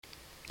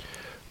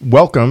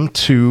Welcome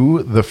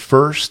to the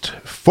first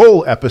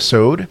full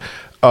episode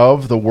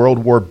of the World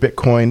War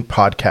Bitcoin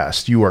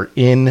podcast. You are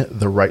in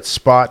the right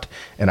spot,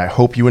 and I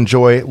hope you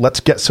enjoy. Let's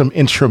get some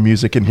intro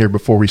music in here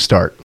before we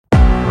start.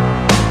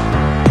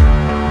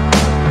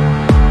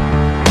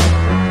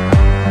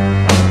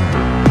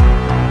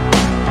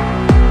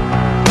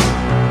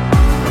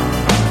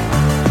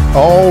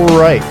 All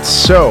right,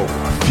 so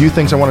a few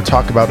things I want to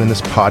talk about in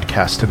this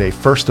podcast today.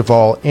 First of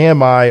all,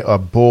 am I a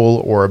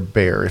bull or a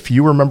bear? If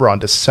you remember, on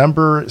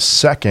December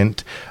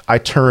 2nd, I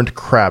turned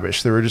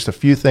crabbish. There were just a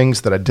few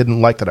things that I didn't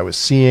like that I was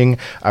seeing.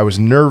 I was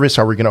nervous.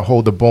 Are we going to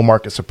hold the bull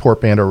market support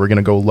band, or are we going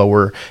to go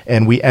lower?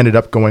 And we ended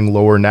up going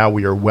lower. Now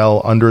we are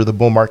well under the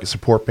bull market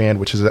support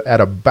band, which is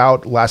at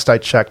about, last I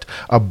checked,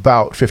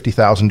 about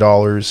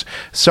 $50,000.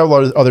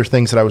 Several other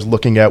things that I was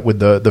looking at with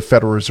the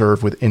Federal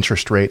Reserve with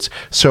interest rates.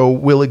 So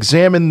we'll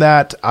examine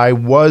that. I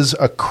was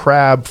a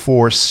crab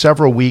for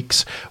several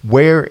weeks.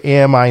 Where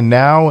am I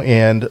now?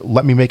 And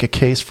let me make a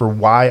case for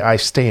why I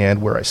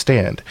stand where I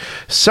stand.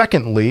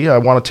 Secondly, I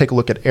want to take a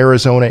look at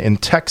Arizona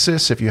and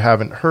Texas. If you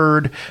haven't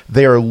heard,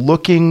 they are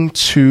looking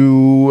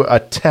to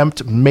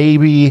attempt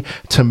maybe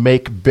to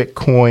make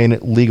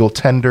Bitcoin legal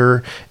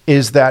tender.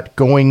 Is that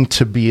going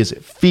to be, is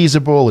it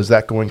feasible? Is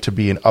that going to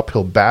be an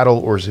uphill battle,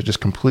 or is it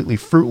just completely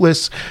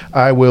fruitless?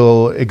 I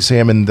will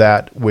examine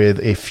that with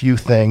a few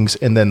things.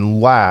 And then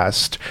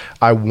last,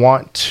 I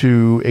want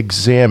to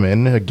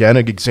examining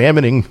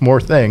more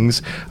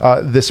things,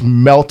 this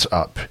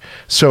Meltup.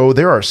 So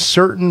there are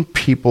certain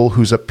people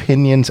whose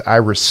opinions I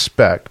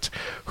respect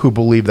who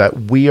believe that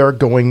we are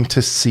going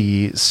to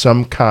see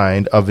some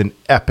kind of an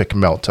epic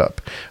Meltup.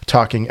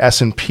 Talking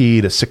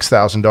S&P to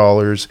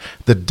 $6,000,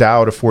 the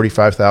Dow to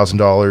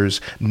 $45,000,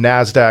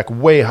 NASDAQ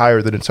way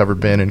higher than it's ever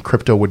been, and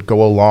crypto would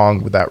go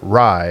along with that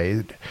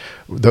ride.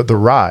 The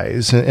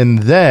rise.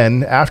 And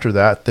then after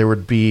that, there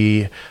would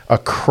be a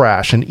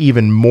crash, an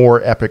even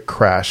more epic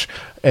crash.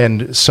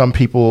 And some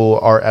people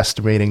are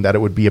estimating that it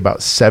would be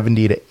about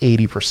 70 to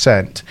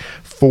 80%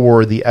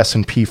 for the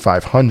S&P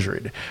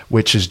 500,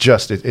 which is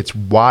just, it's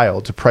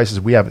wild to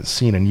prices we haven't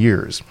seen in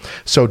years.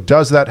 So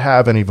does that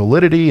have any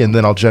validity? And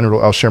then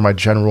I'll share my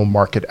general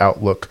market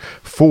outlook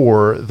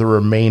for the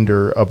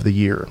remainder of the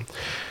year.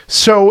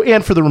 So,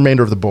 and for the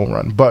remainder of the bull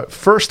run. But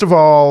first of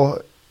all,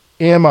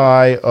 am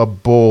I a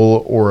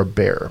bull or a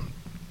bear?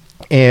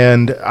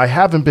 And I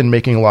haven't been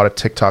making a lot of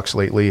TikToks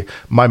lately.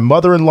 My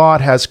mother-in-law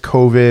has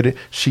COVID.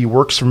 She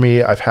works for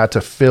me. I've had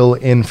to fill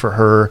in for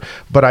her.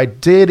 But I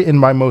did, in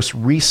my most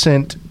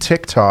recent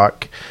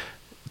TikTok,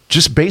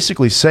 just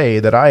basically say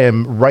that I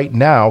am right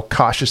now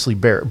cautiously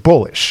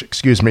bullish.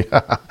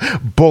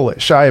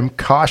 Bullish. I am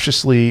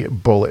cautiously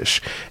bullish.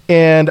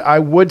 And I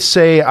would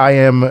say I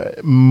am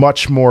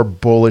much more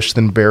bullish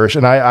than bearish.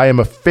 And I am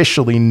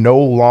officially no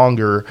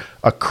longer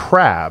a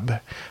crab.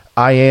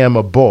 I am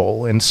a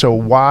bull. And so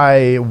why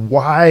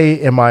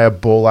am I a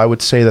bull? I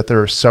would say that there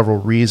are several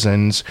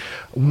reasons.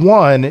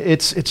 One,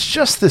 it's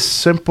just this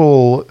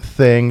simple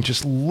thing,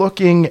 just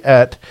looking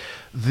at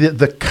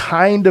the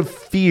kind of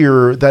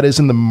fear that is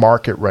in the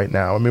market right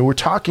now. I mean, we're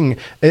talking,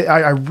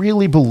 I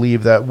really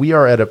believe that we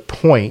are at a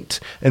point,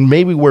 and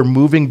maybe we're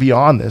moving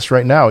beyond this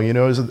right now. You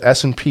know, as the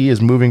S&P is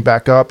moving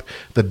back up,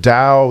 the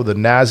Dow, the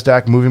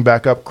NASDAQ moving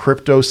back up,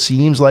 crypto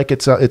seems like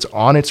it's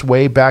on its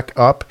way back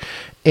up.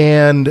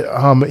 And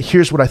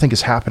here's what I think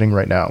is happening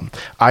right now.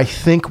 I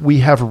think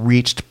we have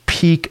reached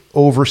peak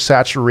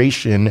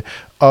oversaturation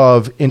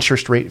of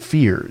interest rate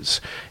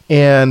fears,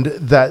 and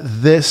that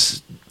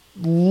this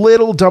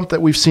little dump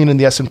that we've seen in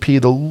the S&P,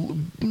 the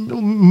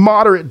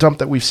moderate dump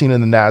that we've seen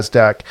in the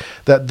NASDAQ,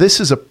 that this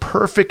is a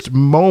perfect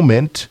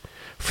moment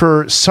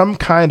for some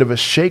kind of a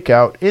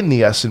shakeout in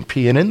the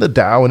S&P and in the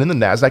Dow and in the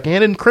NASDAQ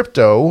and in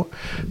crypto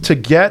to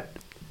get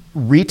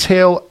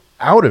retail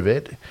out of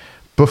it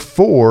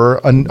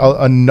before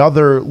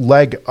another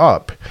leg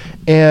up.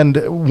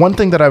 And one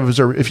thing that I've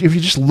observed, if you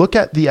just look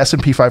at the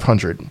S&P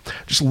 500,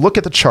 just look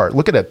at the chart,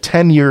 look at a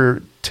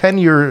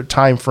 10-year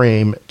time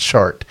frame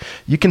chart,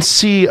 you can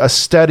see a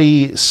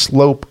steady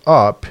slope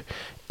up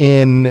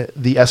in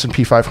the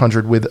S&P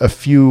 500 with a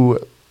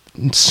few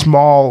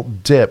small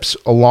dips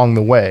along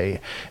the way.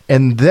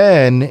 And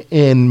then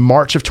in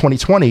March of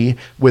 2020,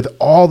 with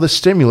all the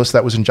stimulus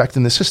that was injected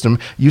in the system,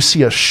 you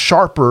see a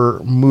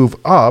sharper move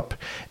up.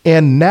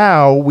 And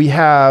now we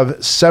have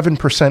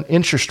 7%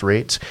 interest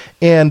rates.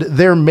 And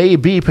there may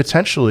be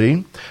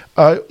potentially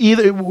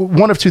either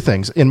one of two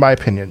things, in my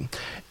opinion.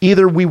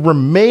 Either we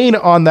remain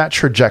on that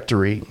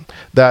trajectory,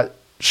 that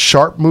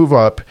sharp move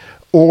up,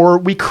 or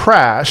we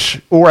crash,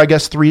 or I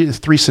guess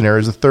three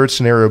scenarios, the third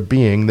scenario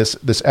being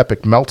this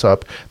epic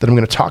Meltup that I'm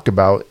going to talk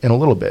about in a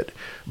little bit.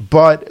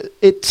 But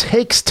it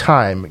takes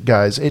time,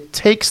 guys. It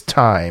takes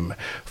time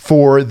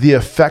for the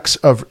effects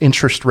of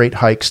interest rate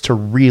hikes to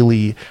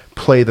really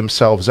play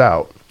themselves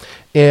out.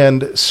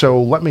 And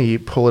so let me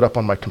pull it up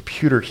on my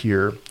computer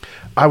here.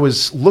 I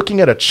was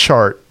looking at a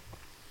chart,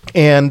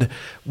 and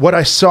what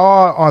I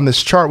saw on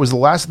this chart was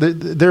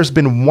there's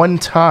been one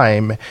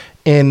time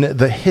in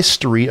the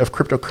history of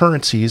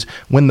cryptocurrencies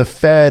when the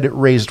Fed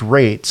raised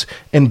rates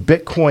and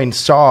Bitcoin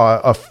saw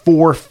a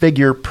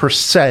 4-figure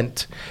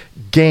percent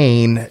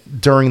gain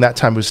during that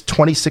time. It was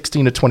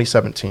 2016 to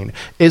 2017.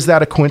 Is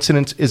that a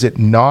coincidence? Is it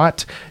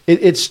not?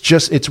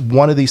 It's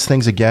one of these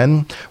things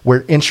again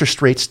where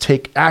interest rates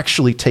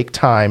actually take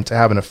time to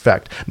have an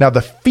effect. Now,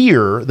 the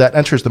fear that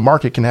enters the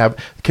market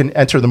can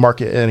enter the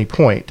market at any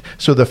point.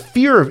 So the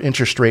fear of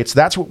interest rates,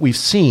 that's what we've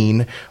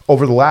seen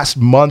over the last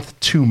month,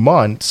 2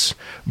 months,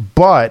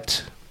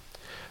 but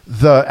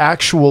the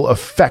actual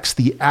effects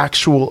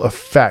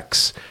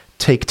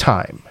take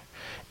time.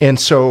 And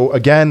so,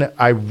 again,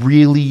 I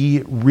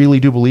really,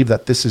 really do believe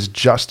that this is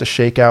just a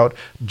shakeout,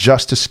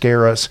 just to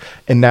scare us.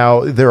 And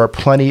now there are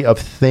plenty of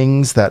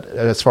things that,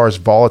 as far as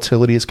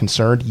volatility is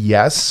concerned,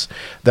 yes,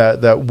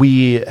 that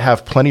we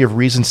have plenty of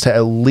reasons to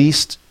at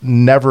least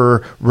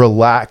never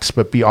relax,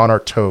 but be on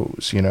our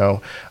toes,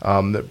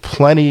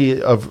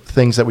 plenty of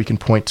things that we can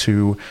point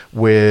to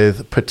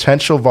with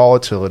potential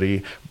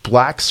volatility,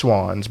 black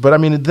swans. But I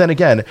mean, then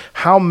again,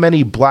 how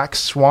many black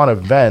swan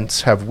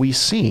events have we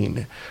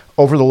seen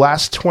over the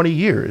last 20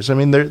 years? I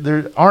mean,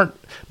 there aren't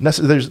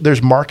necessarily,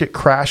 there's market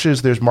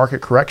crashes, there's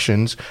market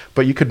corrections,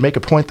 but you could make a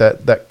point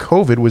that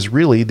COVID was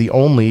really the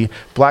only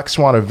black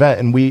swan event.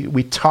 And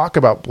we talk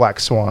about black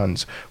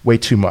swans way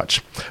too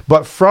much.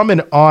 But from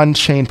an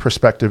on-chain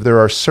perspective, there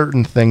are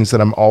certain things that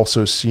I'm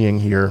also seeing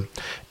here.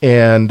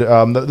 And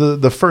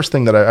the first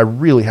thing that I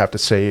really have to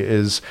say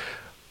is,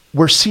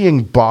 we're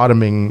seeing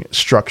bottoming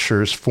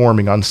structures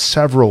forming on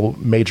several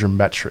major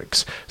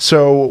metrics.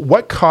 So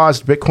what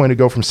caused Bitcoin to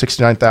go from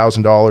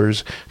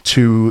 $69,000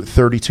 to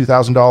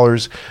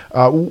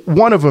 $32,000?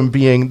 One of them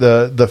being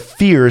the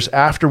fears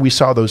after we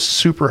saw those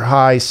super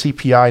high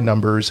CPI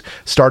numbers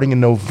starting in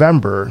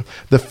November,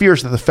 the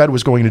fears that the Fed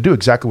was going to do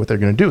exactly what they're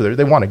going to do.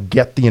 They want to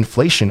get the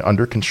inflation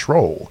under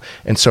control.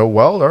 And so,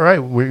 well, all right,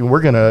 we're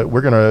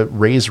gonna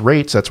raise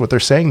rates. That's what they're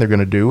saying they're going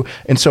to do.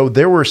 And so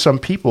there were some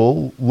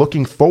people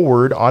looking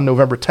forward on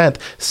November 10th,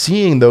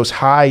 seeing those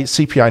high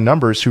CPI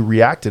numbers who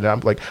reacted. And I'm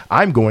like,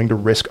 I'm going to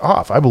risk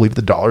off. I believe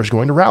the dollar is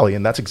going to rally.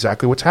 And that's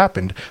exactly what's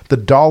happened. The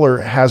dollar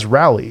has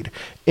rallied.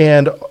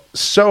 And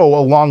so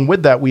along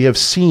with that, we have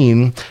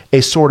seen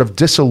a sort of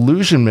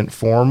disillusionment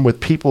form with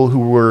people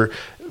who were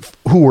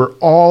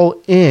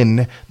all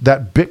in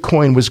that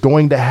Bitcoin was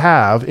going to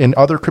have, and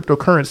other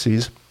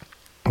cryptocurrencies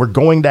were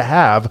going to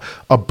have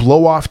a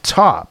blow-off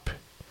top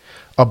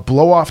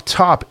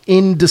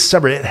in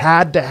December. It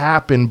had to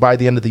happen by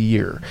the end of the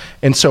year.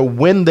 And so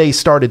when they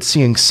started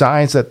seeing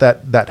signs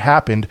that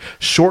happened,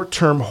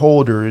 short-term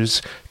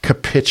holders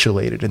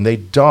capitulated and they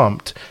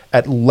dumped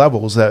at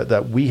levels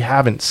that we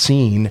haven't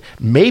seen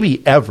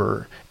maybe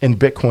ever in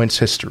Bitcoin's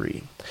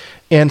history.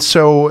 And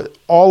so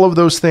all of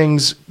those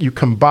things, you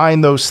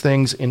combine those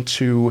things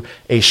into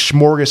a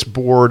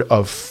smorgasbord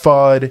of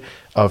FUD,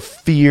 of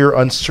fear,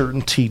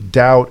 uncertainty,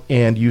 doubt,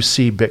 and you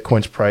see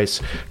Bitcoin's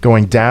price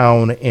going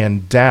down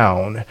and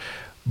down.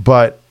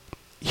 But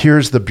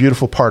here's the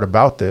beautiful part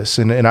about this,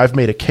 and I've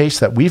made a case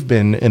that we've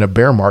been in a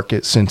bear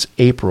market since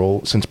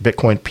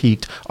Bitcoin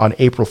peaked on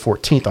April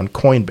 14th on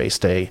Coinbase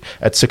Day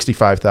at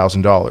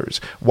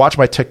 $65,000. Watch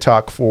my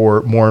TikTok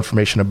for more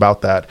information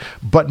about that.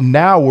 But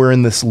now we're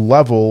in this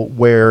level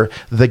where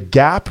the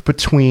gap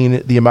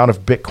between the amount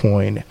of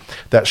Bitcoin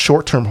that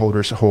short-term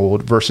holders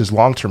hold versus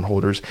long-term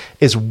holders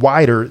is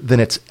wider than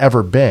it's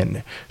ever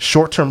been.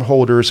 Short-term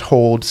holders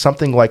hold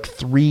something like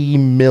 3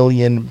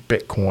 million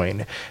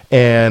Bitcoin,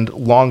 and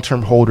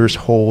long-term holders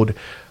hold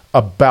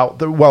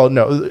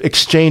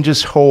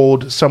exchanges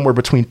hold somewhere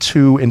between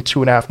 2 and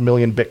 2.5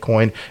 million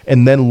Bitcoin,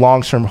 and then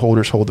long-term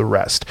holders hold the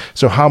rest.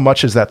 So how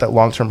much is that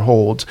long-term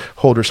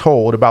holders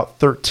hold? About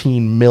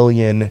 13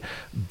 million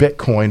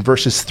Bitcoin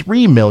versus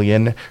 3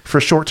 million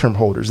for short-term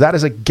holders. That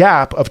is a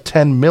gap of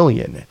 10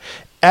 million.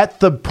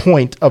 At the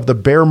point of the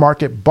bear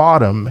market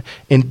bottom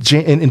in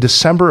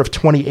December of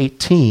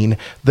 2018,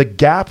 the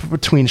gap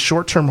between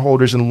short-term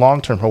holders and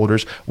long-term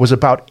holders was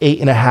about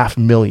 8.5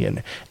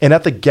 million. And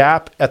at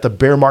the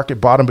bear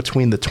market bottom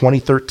between the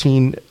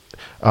 2013 peak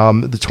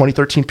and the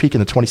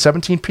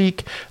 2017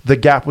 peak, the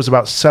gap was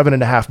about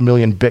 7.5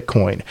 million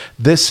Bitcoin.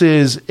 This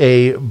is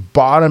a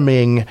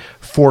bottoming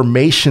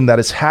formation that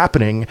is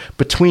happening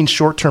between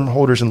short-term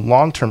holders and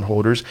long-term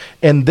holders.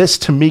 And this,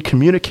 to me,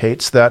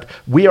 communicates that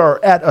we are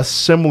at a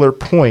similar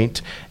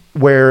point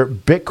where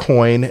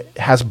Bitcoin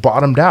has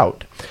bottomed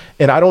out.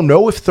 And I don't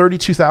know if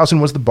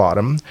 32,000 was the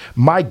bottom.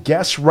 My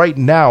guess right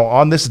now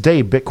on this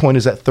day, Bitcoin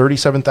is at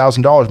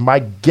 $37,000.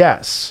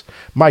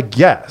 My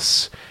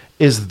guess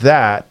is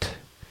that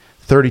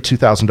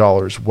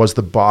 $32,000 was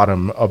the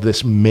bottom of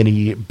this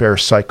mini bear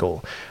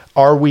cycle.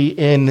 Are we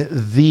in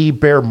the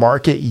bear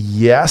market?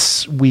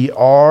 Yes, we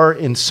are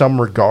in some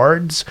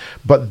regards,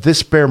 but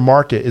this bear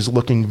market is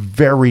looking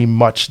very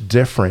much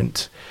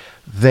different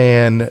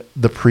than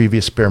the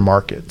previous bear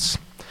markets.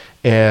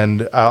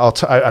 And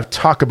I've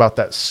talked about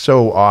that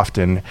so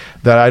often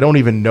that I don't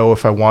even know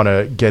if I want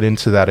to get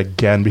into that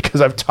again because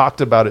I've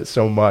talked about it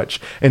so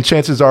much. And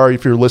chances are,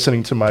 if you're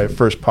listening to my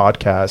first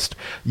podcast,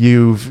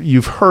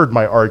 you've heard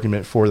my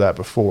argument for that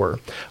before.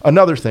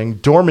 Another thing,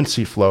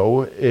 dormancy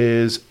flow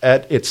is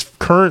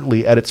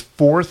currently at its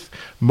fourth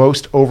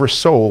most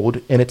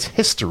oversold in its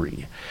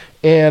history.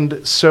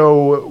 And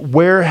so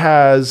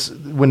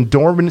when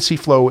dormancy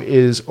flow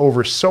is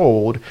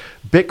oversold,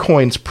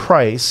 Bitcoin's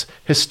price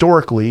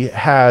historically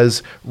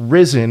has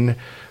risen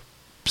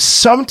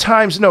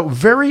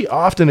very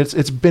often.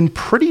 It's been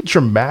pretty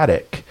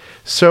dramatic.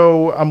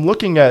 So I'm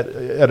looking at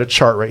a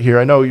chart right here.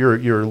 I know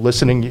you're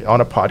listening on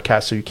a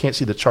podcast, so you can't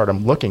see the chart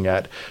I'm looking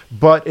at,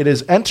 but it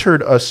has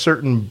entered a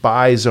certain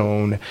buy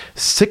zone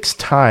 6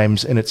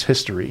 times in its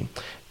history.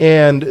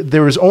 And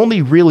there was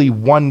only really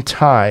one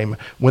time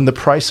when the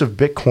price of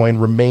Bitcoin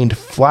remained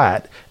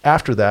flat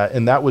after that,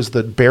 and that was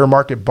the bear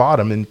market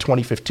bottom in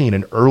 2015,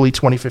 in early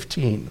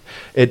 2015.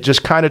 It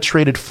just kind of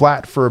traded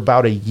flat for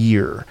about a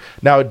year.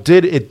 Now, it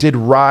did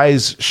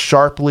rise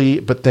sharply,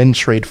 but then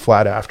trade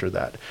flat after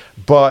that.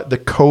 But the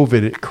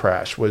COVID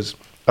crash was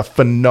a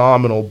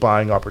phenomenal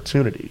buying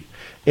opportunity.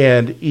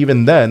 And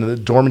even then, the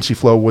dormancy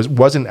flow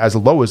wasn't as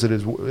low as it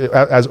is,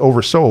 as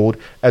oversold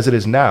as it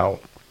is now.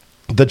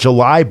 The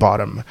July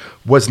bottom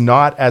was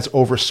not as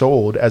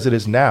oversold as it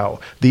is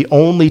now. The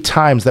only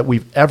times that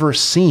we've ever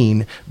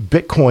seen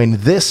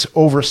Bitcoin this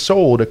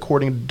oversold,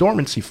 according to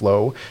dormancy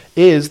flow,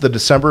 is the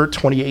December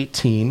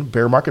 2018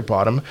 bear market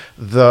bottom,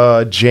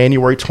 the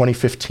January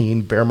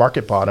 2015 bear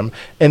market bottom,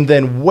 and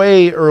then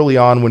way early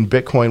on when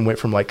Bitcoin went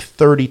from like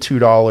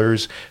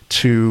 $32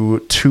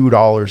 to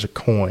 $2 a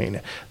coin.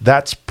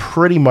 That's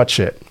pretty much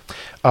it.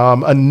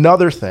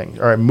 Another thing,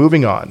 all right,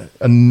 moving on.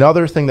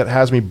 Another thing that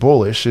has me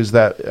bullish is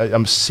that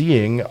I'm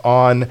seeing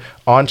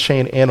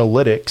on-chain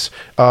analytics,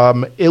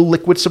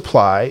 illiquid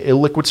supply.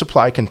 Illiquid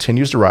supply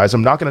continues to rise.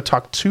 I'm not going to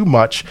talk too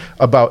much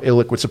about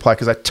illiquid supply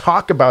because I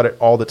talk about it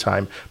all the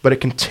time, but it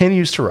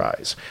continues to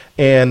rise.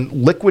 And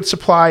liquid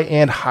supply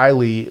and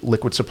highly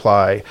liquid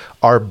supply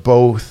are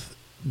both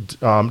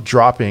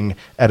dropping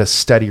at a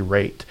steady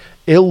rate.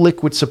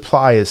 Illiquid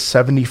supply is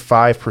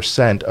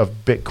 75%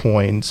 of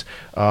Bitcoin's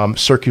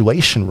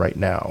circulation right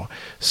now.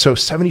 So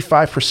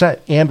 75%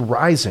 and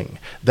rising.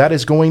 That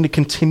is going to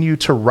continue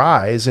to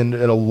rise, and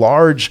a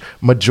large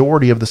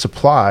majority of the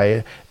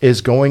supply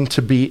is going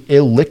to be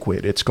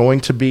illiquid. It's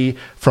going to be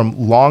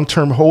from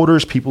long-term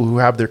holders, people who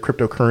have their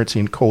cryptocurrency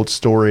in cold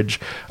storage.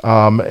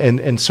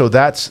 And so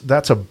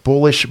that's a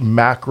bullish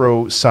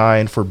macro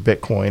sign for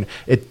Bitcoin.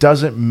 It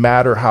doesn't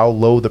matter how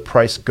low the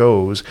price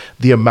goes.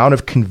 The amount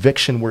of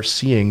conviction we're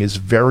seeing is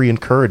very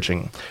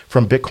encouraging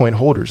from Bitcoin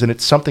holders. And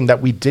it's something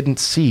that we didn't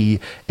see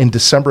in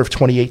December of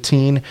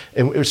 2018.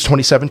 It was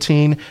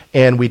 2017.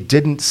 And we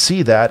didn't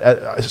see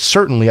that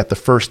certainly at the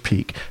first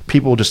peak.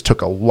 People just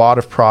took a lot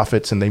of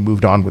profits and they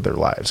moved on with their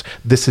lives.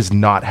 This is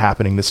not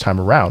happening this time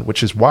around,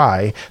 which is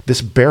why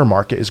this bear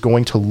market is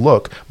going to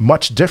look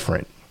much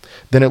different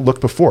than it looked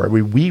before.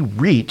 We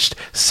reached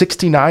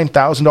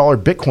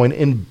 $69,000 Bitcoin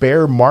in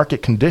bear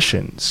market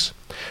conditions.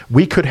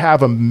 We could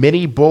have a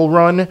mini bull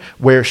run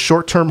where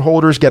short-term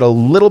holders get a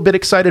little bit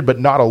excited, but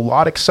not a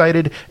lot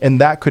excited,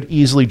 and that could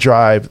easily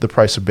drive the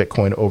price of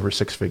Bitcoin over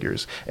 6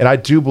 figures. And I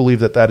do believe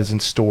that is in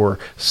store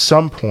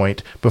some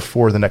point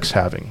before the next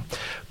halving.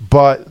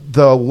 But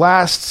the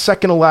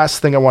second to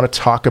last thing I want to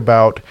talk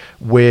about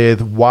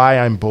with why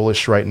I'm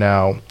bullish right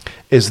now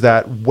is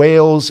that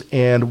whales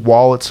and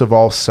wallets of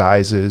all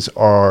sizes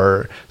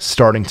are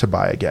starting to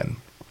buy again.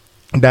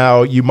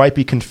 Now, you might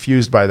be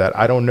confused by that.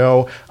 I don't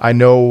know. I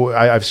know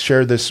I've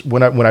shared this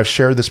when I've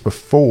shared this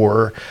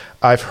before.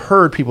 I've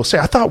heard people say,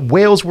 I thought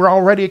whales were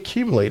already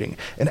accumulating.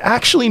 And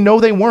actually, no,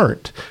 they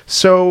weren't.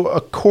 So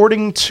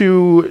according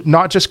to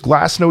not just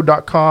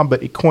Glassnode.com, but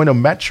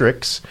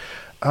Econometrics,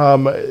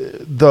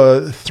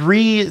 the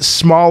 3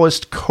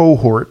 smallest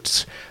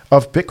cohorts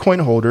of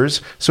Bitcoin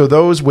holders, so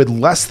those with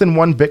less than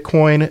 1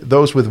 Bitcoin,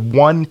 those with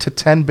 1 to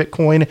 10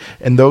 Bitcoin,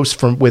 and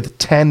those with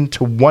 10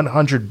 to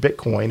 100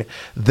 Bitcoin,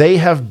 they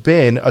have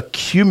been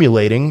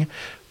accumulating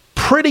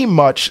pretty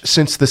much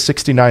since the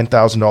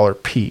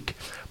 $69,000 peak.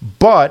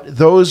 But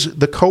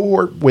the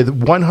cohort with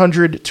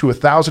 100 to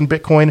 1,000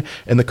 Bitcoin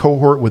and the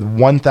cohort with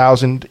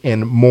 1,000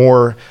 and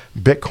more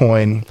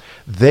Bitcoin,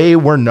 they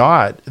were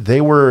not. They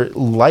were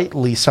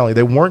lightly selling.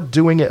 They weren't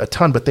doing it a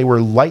ton, but they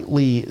were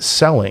lightly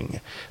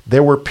selling.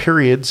 There were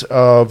periods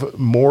of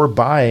more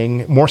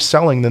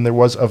selling than there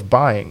was of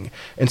buying.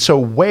 And so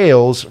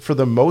whales, for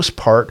the most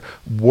part,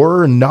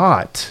 were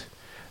not.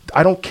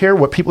 I don't care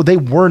what they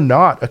were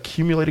not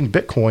accumulating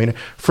Bitcoin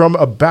from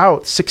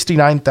about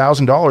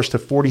 $69,000 to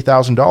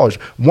 $40,000.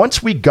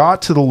 Once we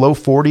got to the low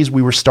 40s,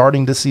 we were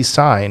starting to see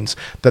signs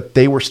that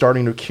they were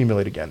starting to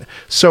accumulate again.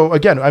 So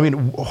again, I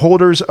mean,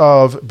 holders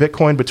of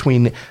Bitcoin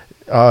between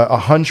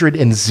 100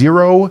 and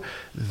 0,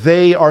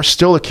 they are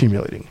still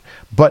accumulating.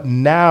 But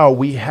now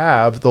we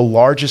have the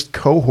largest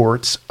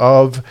cohorts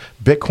of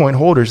Bitcoin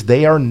holders.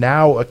 They are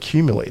now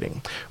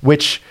accumulating,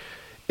 which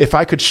if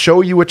I could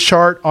show you a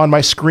chart on my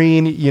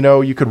screen,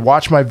 you could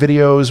watch my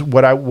videos.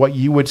 What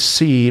you would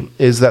see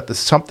is that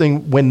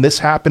when this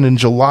happened in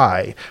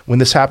July, when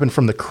this happened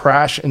from the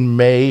crash in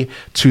May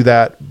to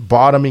that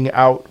bottoming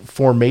out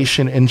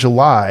formation in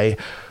July,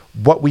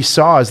 what we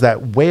saw is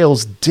that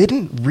whales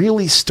didn't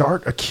really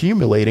start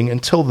accumulating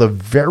until the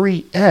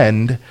very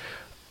end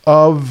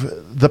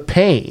of the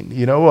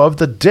pain, of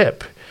the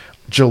dip.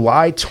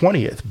 July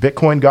 20th,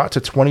 Bitcoin got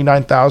to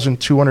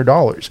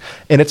 $29,200.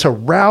 And it's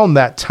around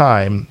that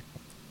time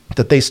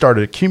that they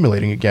started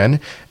accumulating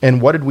again.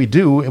 And what did we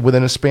do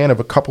within a span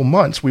of a couple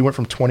months? We went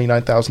from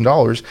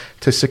 $29,000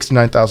 to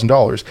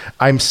 $69,000.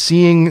 I'm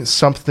seeing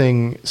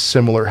something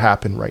similar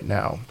happen right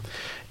now.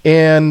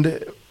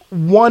 And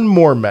one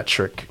more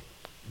metric.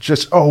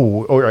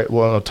 All right.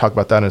 Well, I'll talk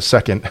about that in a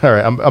second. All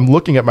right. I'm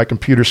looking at my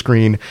computer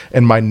screen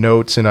and my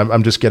notes, and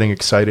I'm just getting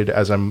excited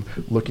as I'm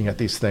looking at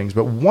these things.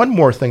 But one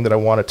more thing that I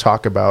want to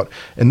talk about,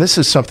 and this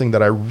is something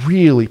that I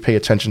really pay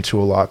attention to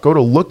a lot. Go to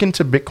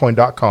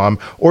lookintobitcoin.com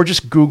or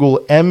just Google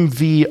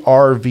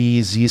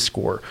MVRV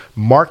Z-score.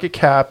 Market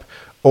cap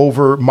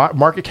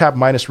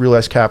minus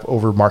realized cap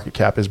over market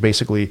cap is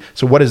basically,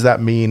 so what does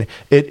that mean?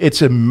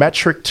 It's a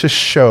metric to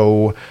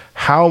show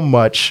how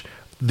much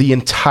the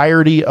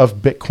entirety of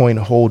Bitcoin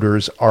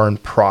holders are in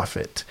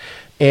profit.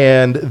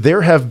 And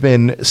there have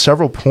been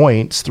several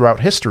points throughout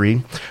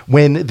history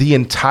when the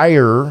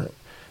entirety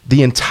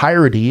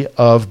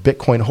of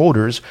Bitcoin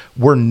holders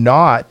were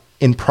not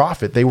in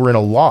profit. They were in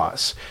a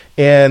loss.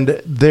 And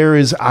there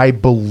is, I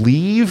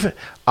believe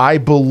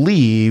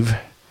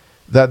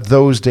that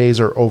those days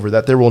are over,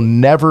 that there will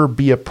never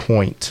be a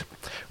point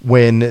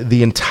when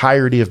the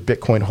entirety of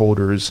Bitcoin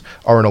holders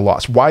are in a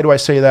loss. Why do I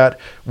say that?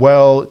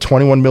 Well,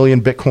 21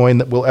 million Bitcoin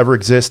that will ever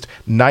exist,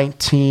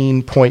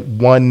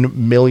 19.1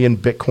 million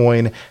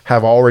Bitcoin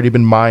have already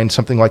been mined,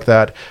 something like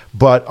that.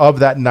 But of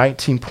that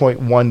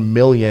 19.1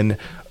 million,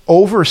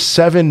 over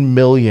 7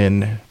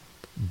 million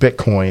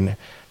Bitcoin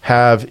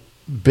have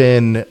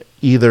been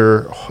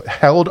either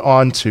held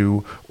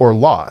onto or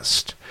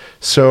lost.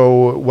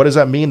 So what does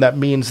that mean? That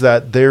means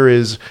that there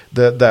is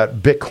that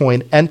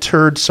Bitcoin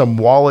entered some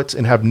wallets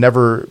and have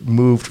never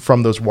moved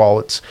from those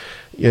wallets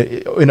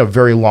in a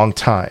very long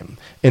time.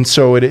 And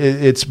so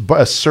it's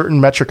a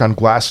certain metric on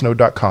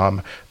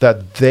Glassnode.com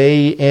that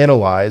they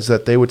analyze,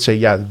 that they would say,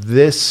 yeah,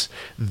 this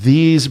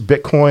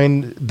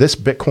Bitcoin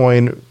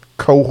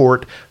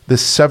cohort,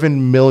 this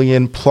 7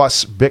 million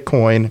plus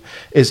Bitcoin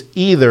is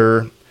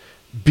either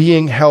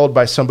being held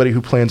by somebody who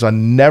plans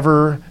on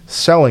never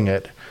selling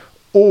it,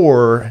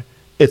 or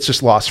it's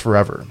just lost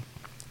forever.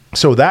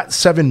 So that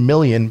 7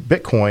 million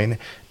Bitcoin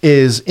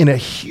is in a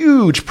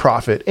huge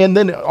profit. And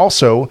then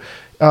also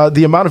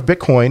the amount of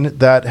Bitcoin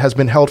that has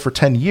been held for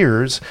 10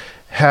 years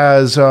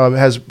has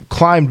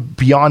climbed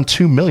beyond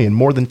 2 million,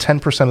 more than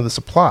 10% of the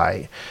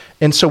supply.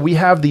 And so we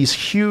have these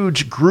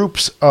huge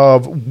groups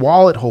of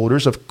wallet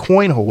holders, of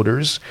coin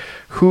holders,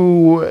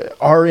 who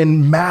are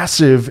in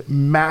massive,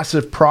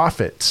 massive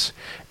profits.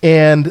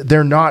 And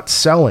they're not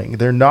selling.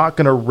 They're not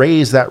going to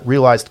raise that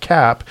realized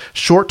cap.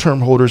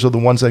 Short-term holders are the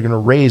ones that are going to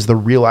raise the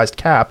realized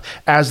cap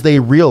as they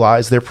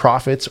realize their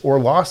profits or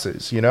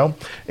losses,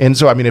 And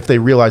so, if they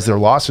realize their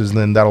losses,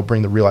 then that'll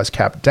bring the realized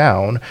cap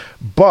down.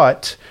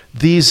 But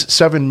these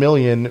 7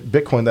 million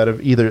Bitcoin that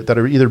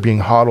are either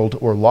being hodled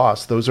or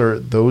lost,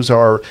 those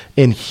are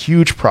in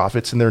huge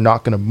profits, and they're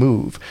not going to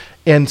move.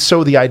 And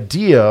so the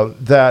idea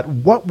that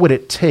what would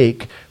it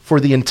take for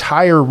the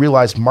entire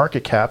realized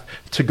market cap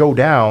to go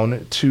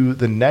down to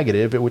the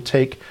negative, it would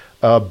take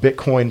a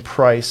Bitcoin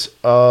price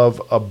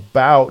of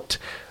about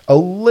a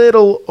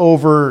little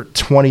over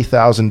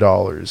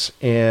 $20,000.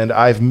 And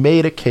I've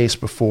made a case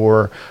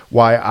before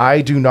why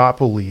I do not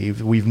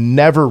believe, we've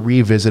never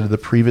revisited the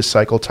previous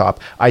cycle top.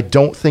 I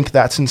don't think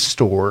that's in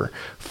store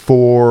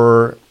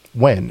for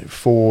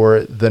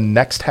for the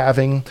next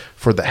halving,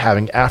 for the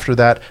halving after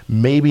that,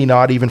 maybe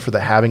not even for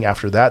the halving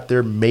after that.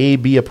 There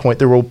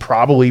will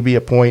probably be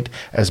a point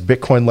as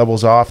Bitcoin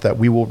levels off that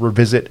we will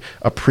revisit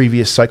a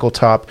previous cycle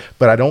top,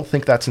 but I don't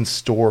think that's in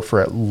store for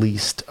at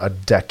least a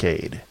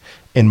decade,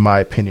 in my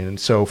opinion. And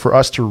so for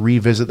us to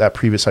revisit that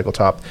previous cycle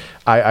top,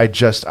 I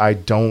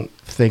don't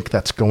think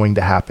that's going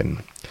to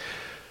happen.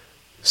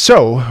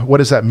 So what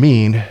does that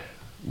mean?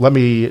 Let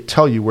me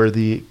tell you where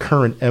the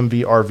current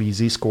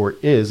MVRVZ score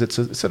is.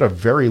 It's at a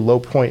very low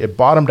point. It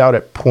bottomed out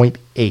at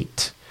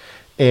 0.8.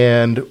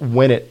 And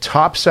when it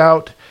tops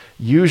out,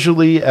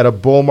 usually at a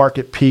bull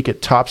market peak,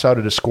 it tops out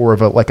at a score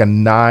of like a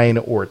 9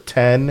 or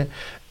 10.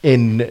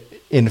 In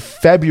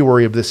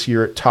February of this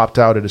year, it topped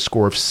out at a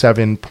score of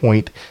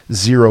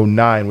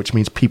 7.09, which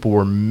means people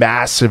were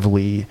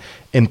massively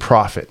in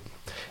profit.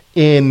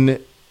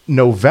 In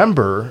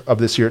November of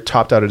this year, it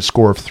topped out at a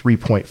score of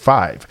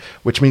 3.5,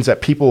 which means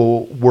that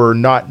people were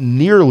not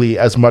nearly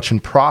as much in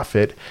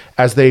profit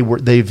as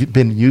they've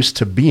been used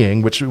to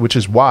being, which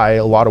is why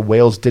a lot of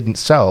whales didn't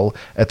sell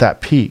at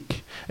that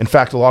peak. In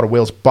fact, a lot of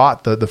whales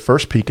bought the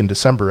first peak in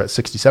December at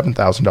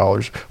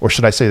 $67,000, or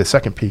should I say the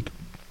second peak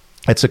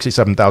at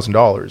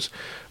 $67,000.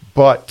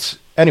 But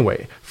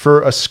anyway,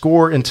 for a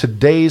score, and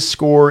today's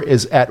score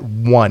is at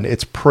 1.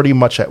 It's pretty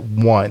much at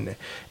 1.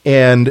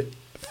 And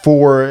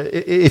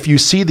if you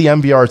see the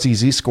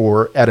MVRZZ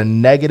score at a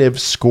negative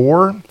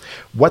score,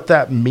 what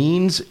that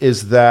means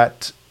is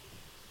that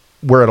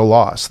we're at a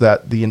loss,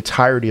 that the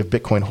entirety of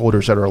Bitcoin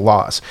holders are at a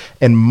loss.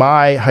 And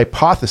my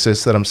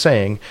hypothesis that I'm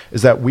saying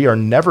is that we are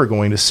never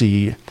going to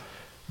see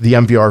the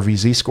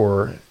MVRVZ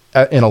score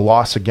in a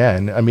loss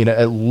again. I mean,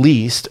 at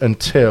least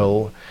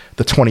until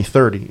the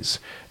 2030s.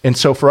 And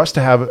so for us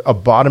to have a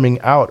bottoming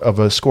out of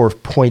a score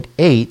of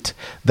 0.8,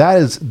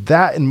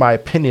 that in my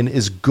opinion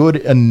is good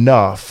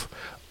enough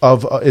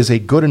is a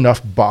good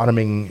enough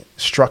bottoming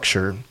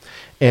structure.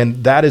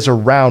 And that is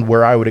around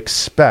where I would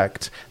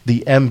expect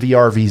the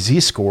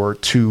MVRVZ score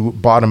to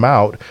bottom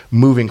out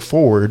moving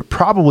forward,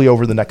 probably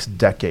over the next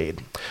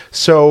decade.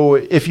 So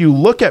if you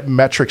look at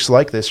metrics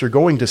like this, you're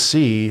going to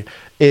see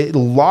it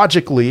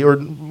logically, or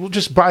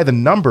just by the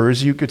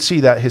numbers, you could see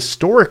that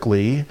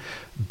historically,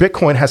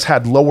 Bitcoin has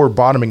had lower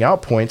bottoming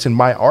out points. And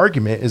my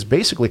argument is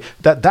basically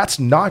that that's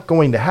not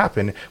going to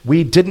happen.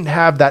 We didn't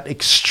have that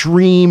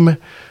extreme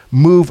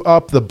move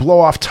up, the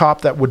blow off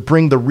top that would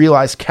bring the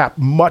realized cap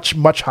much,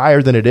 much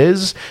higher than it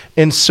is.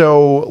 And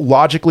so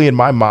logically in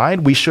my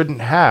mind, we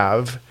shouldn't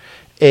have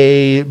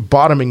a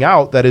bottoming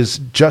out that is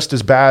just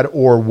as bad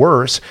or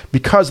worse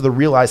because the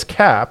realized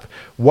cap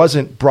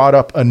wasn't brought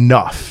up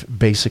enough,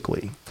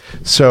 basically.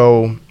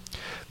 So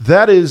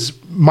that is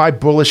my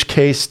bullish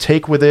case.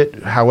 Take with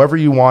it however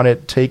you want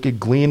it. Take it,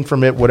 glean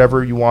from it,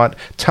 whatever you want.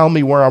 Tell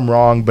me where I'm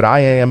wrong, but I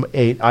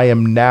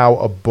am now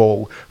a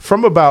bull.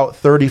 From about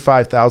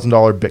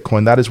 $35,000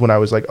 Bitcoin, that is when I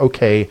was like,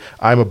 okay,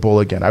 I'm a bull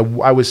again. I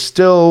was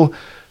still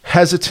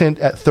hesitant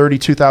at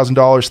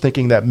 $32,000,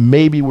 thinking that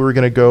maybe we were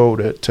going to go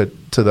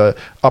to the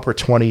upper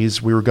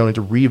 20s. We were going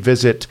to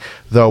revisit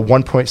the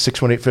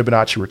 1.618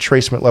 Fibonacci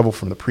retracement level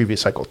from the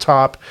previous cycle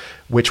top,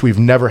 which we've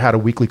never had a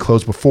weekly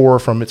close before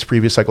from its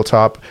previous cycle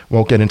top.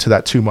 Won't get into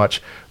that too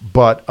much,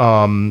 but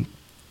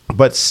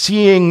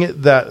seeing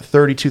that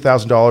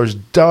 $32,000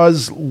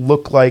 does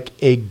look like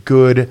a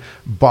good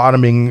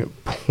bottoming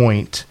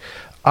point.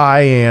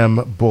 I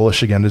am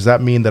bullish again. Does that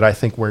mean that I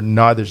think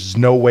there's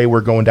no way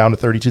we're going down to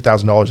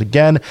 $32,000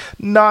 again?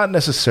 Not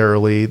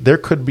necessarily. There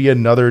could be a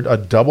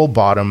double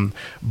bottom,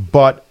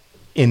 but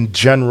in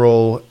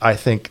general, I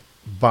think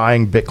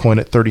buying Bitcoin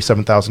at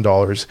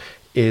 $37,000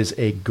 is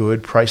a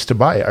good price to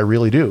buy it. I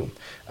really do.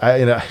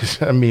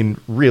 I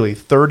mean, really,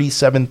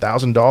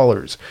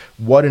 $37,000.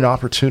 What an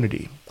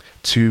opportunity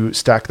to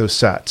stack those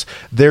sats.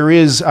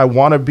 I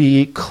want to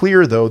be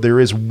clear though, there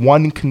is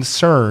one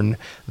concern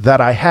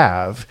that I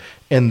have,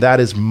 and that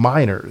is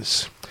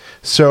miners.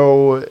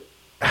 So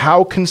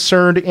how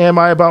concerned am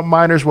I about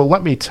miners? Well,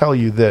 let me tell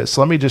you this.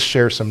 Let me just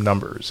share some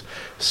numbers.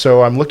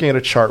 So I'm looking at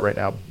a chart right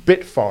now.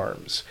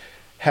 Bitfarms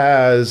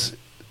has,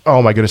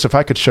 oh my goodness, if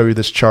I could show you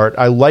this chart.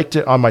 I liked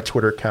it on my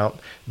Twitter account.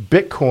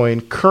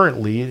 Bitcoin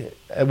currently,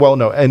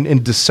 and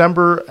in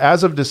December,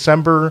 as of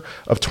December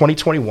of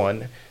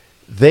 2021,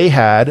 they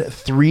had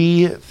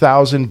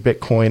 3,000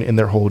 Bitcoin in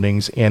their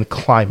holdings and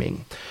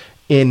climbing.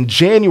 In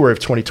January of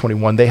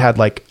 2021, they had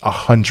like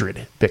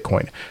 100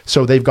 Bitcoin.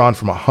 So they've gone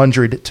from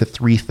 100 to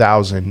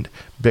 3,000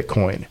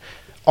 Bitcoin.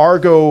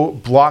 Argo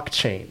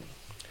blockchain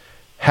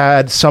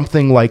had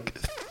something like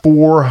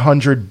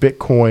 400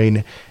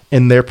 Bitcoin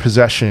in their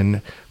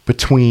possession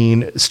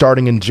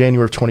starting in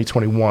January of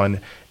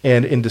 2021,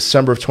 and in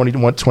December of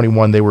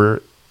 2021, they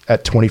were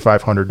at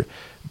 2,500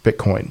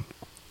 Bitcoin.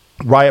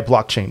 Riot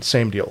blockchain,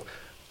 same deal.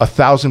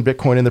 1,000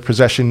 Bitcoin in their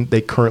possession. They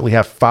currently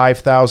have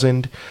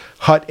 5,000.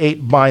 Hut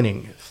 8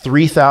 mining,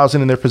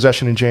 3,000 in their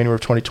possession in January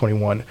of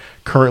 2021,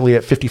 currently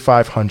at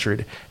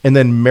 5,500. And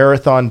then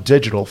Marathon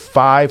Digital,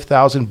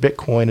 5,000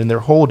 Bitcoin in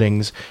their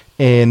holdings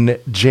in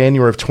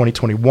January of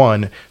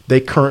 2021. They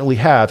currently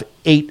have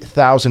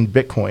 8,000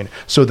 Bitcoin.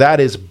 So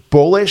that is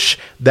bullish.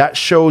 That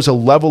shows a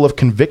level of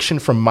conviction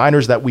from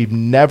miners that we've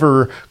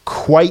never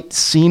quite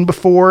seen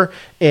before.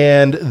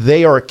 And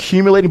they are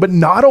accumulating, but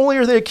not only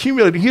are they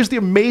accumulating, here's the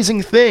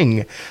amazing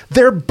thing.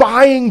 They're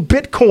buying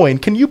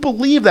Bitcoin. Can you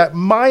believe that?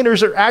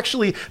 Miners are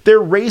they're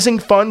raising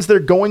funds, they're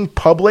going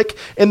public,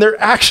 and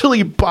they're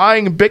actually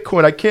buying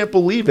Bitcoin. I can't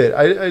believe it.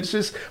 It's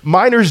just,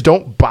 miners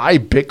don't buy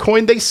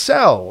Bitcoin, they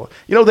sell.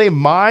 They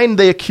mine,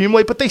 they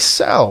accumulate, but they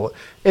sell.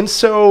 And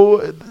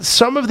so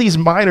some of these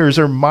miners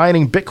are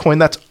mining Bitcoin.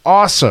 That's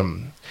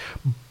awesome.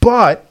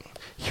 But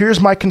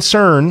here's my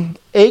concern.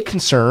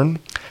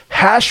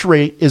 Hash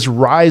rate is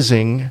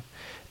rising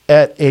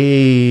at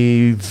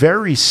a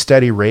very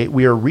steady rate.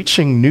 We are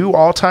reaching new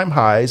all-time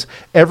highs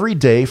every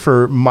day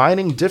for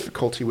mining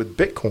difficulty with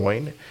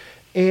Bitcoin.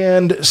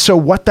 And so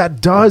what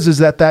that does is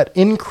that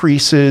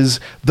increases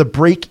the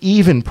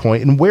break-even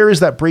point. And where is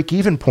that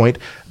break-even point?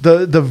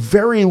 The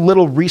very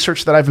little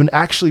research that I've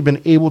actually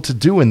been able to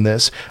do in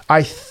this,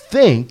 I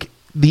think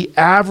the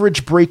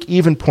average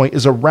break-even point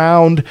is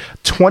around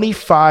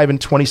 $25,000 and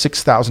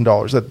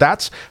 $26,000.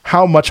 That's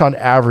how much on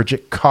average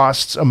it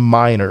costs a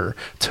miner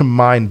to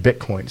mine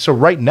Bitcoin. So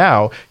right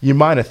now, you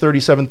mine a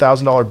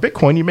 $37,000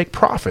 Bitcoin, you make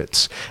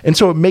profits. And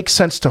so it makes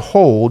sense to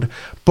hold.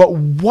 But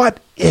what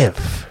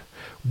if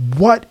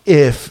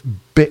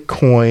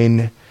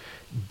Bitcoin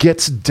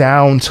gets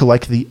down to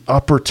like the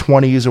upper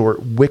 20s or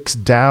wicks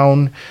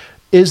down?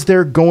 Is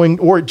there going,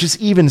 or it just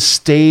even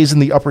stays in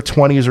the upper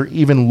 20s or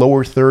even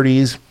lower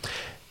 30s?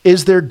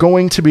 Is there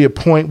going to be a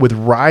point with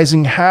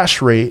rising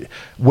hash rate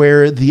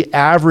where the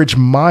average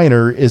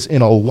miner is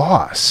in a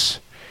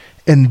loss?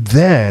 And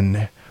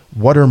then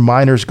what are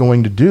miners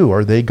going to do?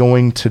 Are they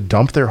going to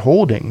dump their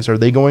holdings? Are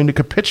they going to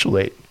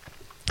capitulate?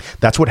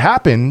 That's what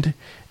happened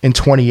in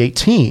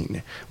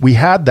 2018. We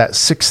had that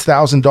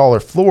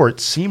 $6,000 floor. It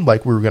seemed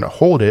like we were going to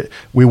hold it.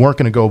 We weren't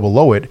going to go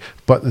below it.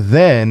 But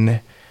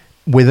then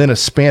within a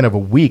span of a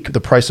week,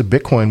 the price of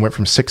Bitcoin went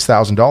from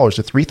 $6,000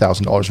 to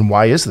 $3,000. And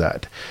why is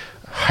that?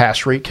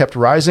 Hash rate kept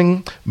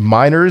rising.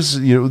 Miners,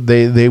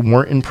 they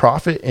weren't in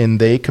profit and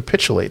they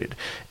capitulated.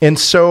 And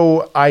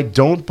so I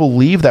don't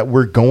believe that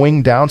we're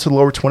going down to the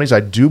lower 20s.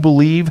 I do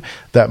believe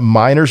that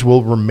miners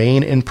will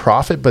remain in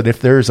profit. But if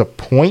there's a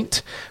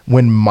point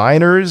when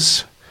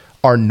miners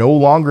are no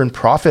longer in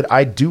profit,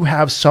 I do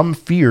have some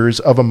fears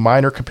of a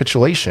miner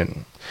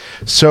capitulation.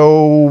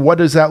 So what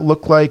does that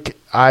look like?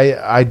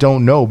 I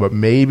don't know, but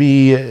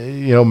maybe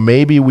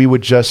we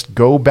would just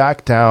go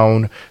back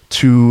down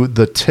to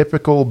the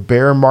typical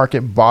bear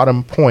market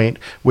bottom point,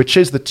 which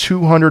is the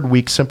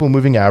 200-week simple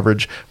moving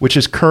average, which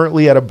is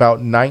currently at about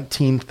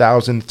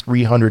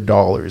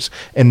 $19,300.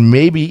 And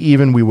maybe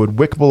even we would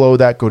wick below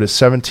that, go to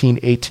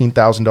 $17,000,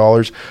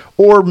 $18,000,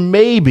 or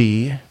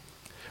maybe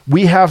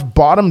we have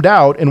bottomed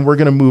out and we're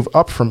going to move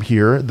up from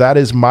here. That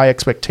is my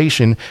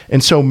expectation.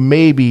 And so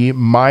maybe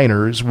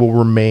miners will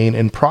remain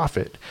in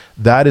profit.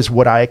 That is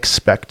what I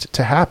expect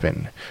to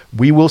happen.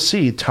 We will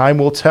see. Time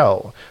will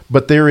tell.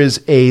 But there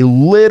is a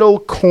little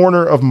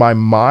corner of my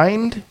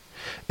mind,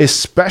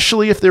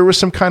 especially if there was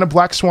some kind of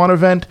black swan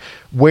event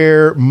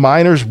where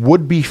miners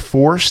would be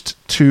forced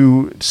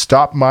to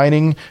stop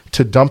mining,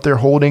 to dump their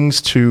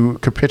holdings, to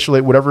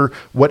capitulate, whatever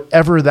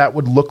that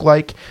would look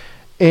like.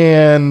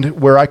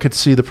 And where I could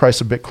see the price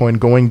of Bitcoin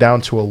going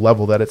down to a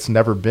level that it's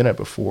never been at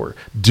before.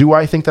 Do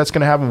I think that's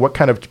going to happen? What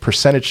kind of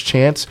percentage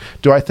chance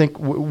do I think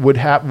would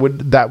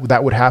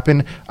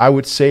happen? I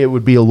would say it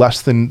would be a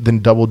less than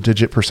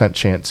double-digit percent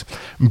chance.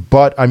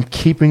 But I'm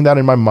keeping that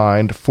in my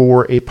mind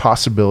for a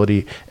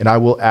possibility, and I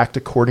will act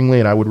accordingly,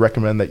 and I would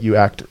recommend that you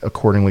act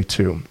accordingly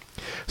too.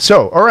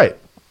 So, all right.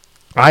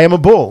 I am a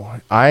bull.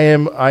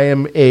 I'm not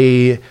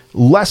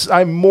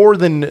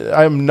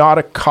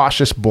a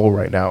cautious bull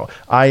right now.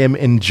 I am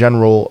in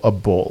general a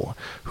bull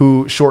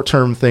who short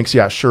term thinks,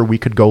 yeah, sure, we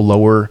could go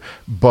lower.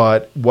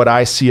 But what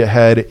I see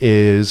ahead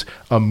is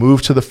a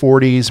move to the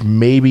 40s,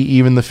 maybe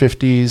even the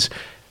 50s,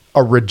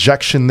 a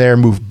rejection there,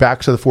 move back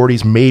to the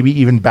 40s, maybe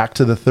even back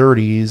to the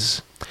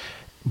 30s.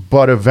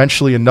 But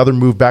eventually another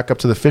move back up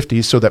to the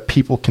 50s so that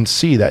people can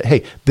see that,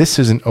 hey, this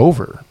isn't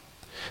over.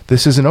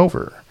 This isn't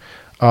over.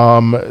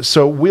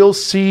 So we'll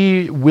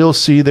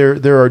see.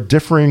 There are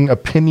differing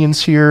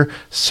opinions here.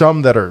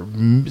 Some that are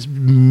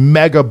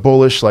mega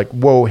bullish, like,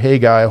 whoa, hey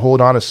guy,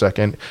 hold on a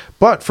second.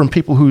 But from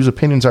people whose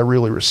opinions I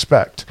really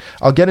respect.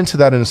 I'll get into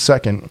that in a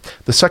second.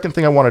 The second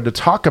thing I wanted to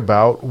talk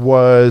about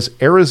was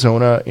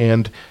Arizona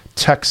and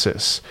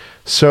Texas.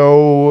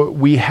 So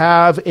we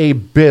have a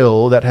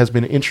bill that has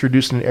been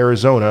introduced in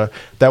Arizona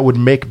that would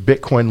make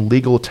Bitcoin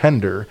legal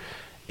tender.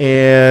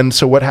 And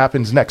so what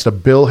happens next? A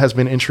bill has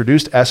been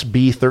introduced,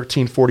 SB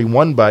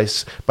 1341 by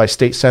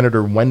State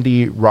Senator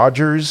Wendy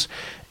Rogers,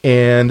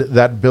 and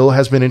that bill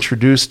has been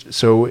introduced.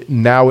 So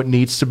now it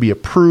needs to be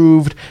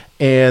approved,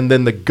 and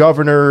then the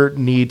governor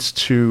needs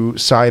to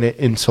sign it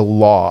into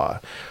law.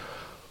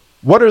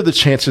 What are the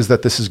chances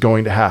that this is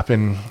going to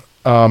happen?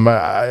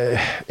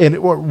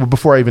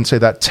 Before I even say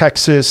that,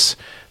 Texas,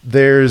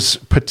 there's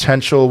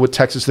potential with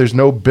Texas. There's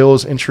no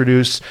bills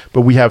introduced,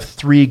 but we have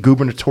 3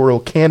 gubernatorial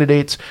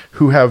candidates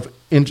who have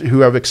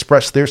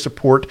expressed their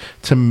support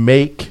to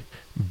make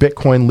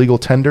Bitcoin legal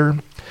tender.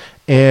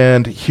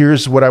 And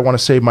here's what I want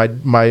to say, my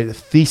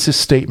thesis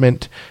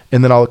statement,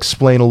 and then I'll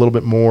explain a little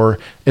bit more,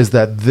 is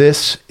that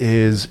this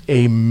is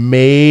a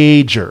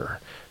major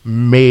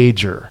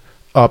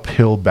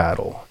uphill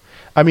battle.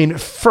 I mean,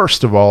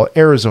 first of all,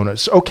 Arizona.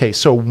 Okay,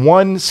 so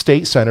one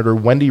state senator,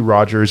 Wendy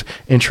Rogers,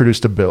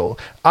 introduced a bill.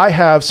 I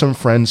have some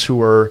friends who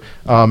are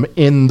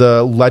in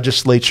the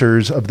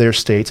legislatures of their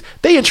states.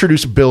 They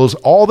introduce bills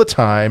all the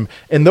time,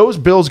 and those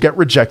bills get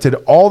rejected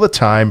all the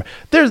time.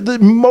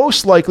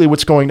 Most likely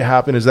what's going to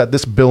happen is that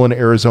this bill in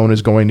Arizona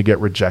is going to get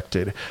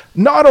rejected.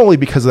 Not only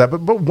because of that,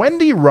 but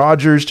Wendy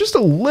Rogers, just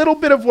a little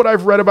bit of what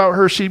I've read about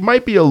her, she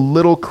might be a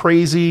little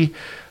crazy.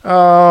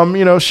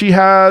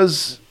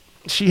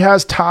 She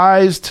has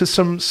ties to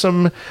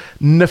some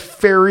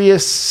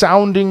nefarious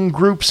sounding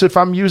groups, if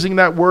I'm using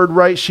that word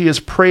right. She has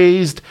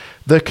praised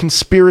the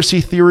conspiracy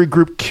theory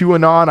group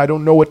QAnon. I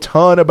don't know a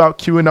ton about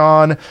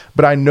QAnon,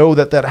 but I know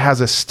that that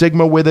has a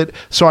stigma with it.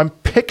 So I'm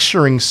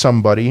picturing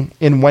somebody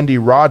in Wendy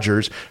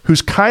Rogers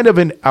who's kind of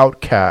an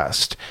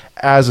outcast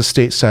as a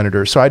state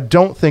senator. So I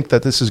don't think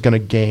that this is going to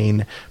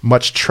gain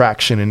much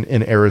traction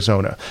in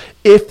Arizona.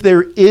 If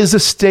there is a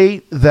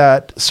state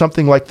that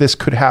something like this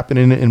could happen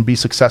in and be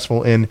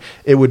successful in,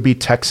 it would be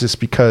Texas,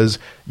 because,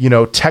 you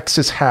know,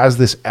 Texas has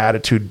this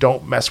attitude,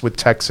 don't mess with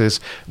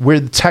Texas, where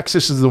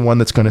Texas is the one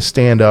that's going to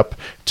stand up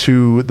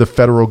to the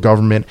federal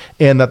government,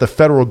 and that the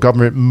federal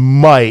government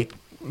might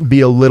be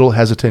a little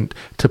hesitant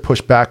to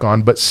push back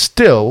on. But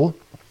still,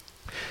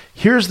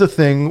 here's the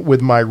thing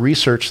with my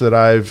research that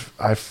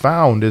I've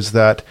found is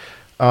that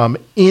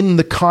in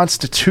the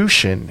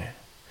Constitution,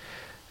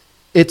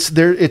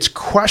 it's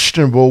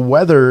questionable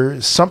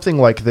whether something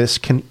like this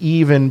can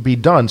even be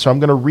done. So I'm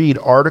going to read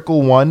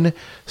Article 1,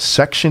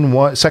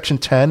 Section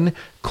 10,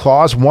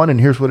 Clause 1, and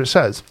here's what it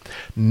says.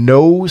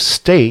 No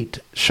state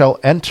shall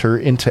enter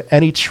into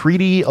any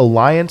treaty,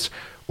 alliance,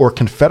 or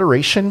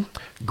confederation,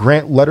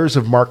 grant letters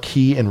of marque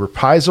and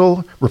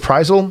reprisal,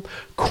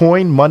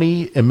 coin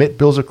money, emit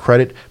bills of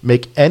credit,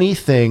 make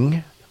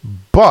anything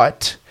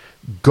but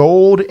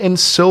gold and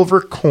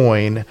silver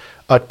coin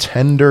a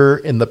tender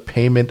in the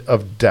payment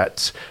of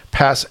debts,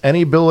 pass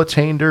any bill of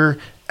attainder,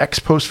 ex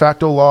post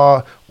facto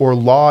law, or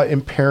law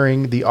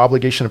impairing the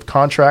obligation of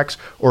contracts,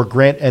 or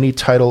grant any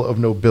title of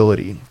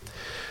nobility.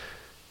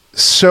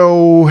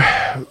 So,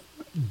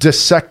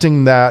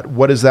 dissecting that,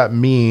 what does that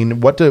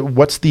mean?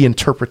 What's the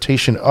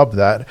interpretation of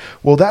that?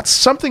 Well, that's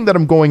something that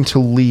I'm going to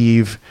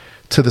leave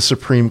to the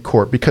Supreme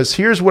Court, because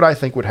here's what I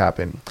think would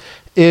happen.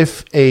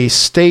 If a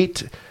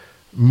state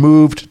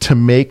moved to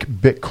make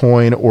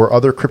Bitcoin or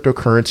other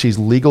cryptocurrencies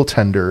legal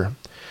tender,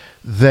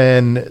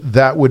 then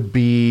that would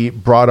be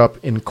brought up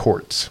in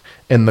courts.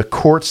 And the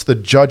courts, the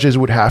judges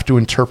would have to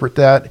interpret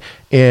that,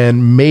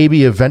 and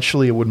maybe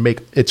eventually it would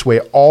make its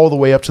way all the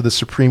way up to the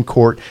Supreme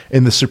Court,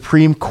 and the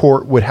Supreme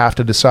Court would have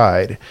to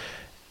decide,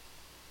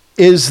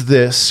 is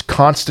this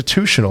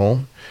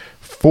constitutional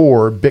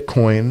for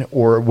Bitcoin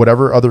or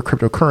whatever other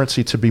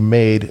cryptocurrency to be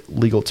made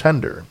legal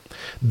tender?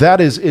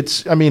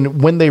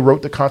 When they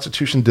wrote the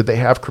Constitution, did they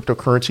have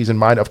cryptocurrencies in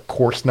mind? Of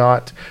course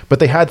not. But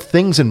they had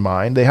things in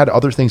mind. They had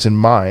other things in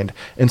mind.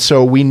 And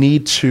so we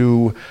need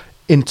to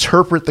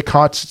interpret the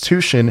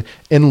Constitution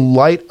in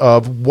light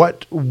of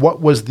what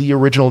was the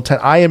original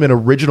intent. I am an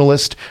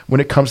originalist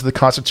when it comes to the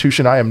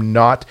Constitution. I am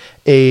not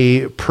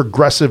a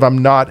progressive.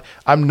 I'm not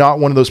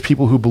one of those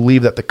people who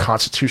believe that the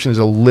Constitution is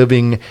a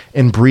living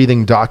and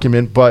breathing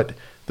document, but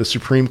the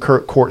Supreme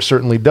Court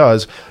certainly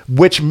does,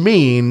 which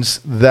means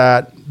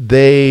that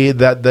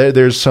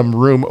there's some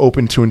room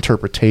open to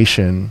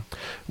interpretation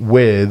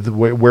with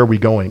where are we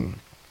going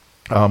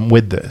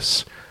with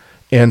this.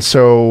 And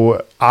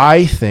so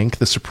I think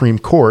the Supreme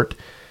Court,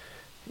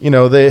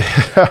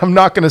 I'm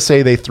not going to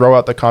say they throw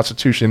out the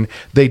Constitution.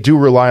 They do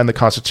rely on the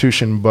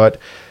Constitution, but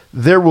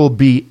there will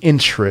be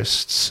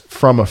interests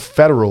from a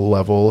federal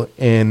level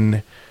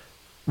in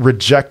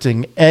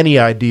rejecting any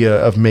idea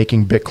of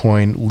making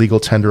Bitcoin legal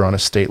tender on a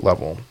state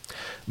level.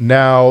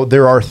 Now,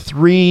 there are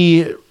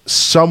 3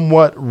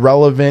 somewhat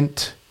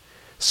relevant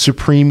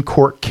Supreme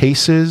Court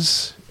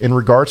cases in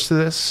regards to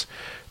this.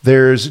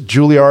 There's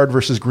Juilliard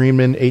versus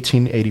Greenman,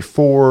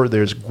 1884.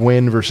 There's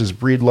Gwynn versus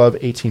Breedlove,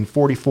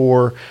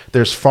 1844.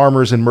 There's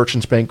Farmers and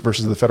Merchants Bank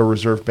versus the Federal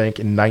Reserve Bank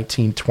in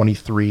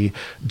 1923.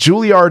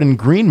 Juilliard and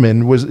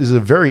Greenman is a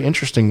very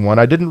interesting one.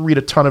 I didn't read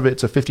a ton of it.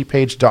 It's a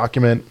 50-page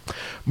document.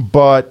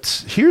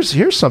 But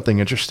here's something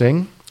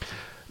interesting.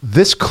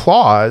 This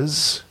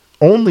clause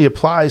only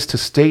applies to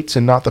states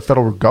and not the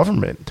federal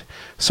government.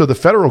 So the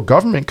federal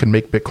government can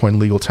make Bitcoin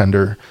legal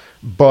tender,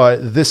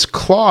 but this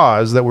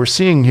clause that we're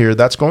seeing here,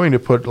 that's going to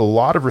put a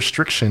lot of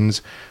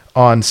restrictions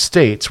on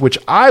states, which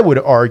I would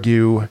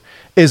argue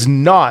is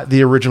not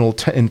the original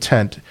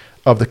intent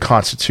of the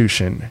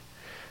Constitution.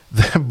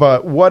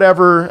 But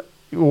whatever,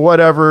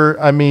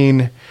 I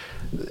mean,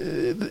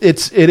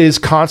 it is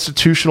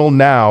constitutional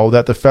now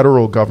that the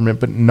federal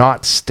government, but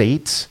not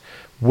states,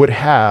 would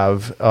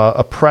have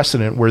a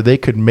precedent where they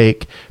could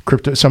make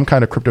some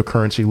kind of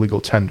cryptocurrency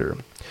legal tender.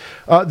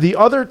 The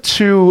other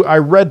 2, I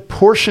read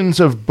portions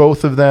of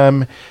both of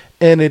them,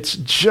 and it's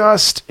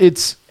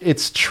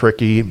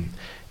tricky.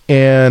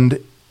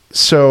 And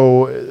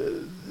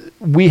so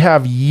we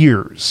have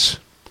years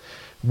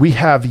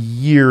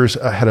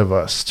ahead of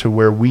us to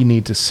where we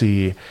need to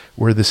see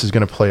where this is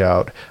going to play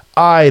out.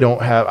 I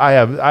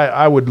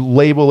would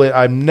label it.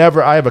 I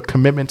have a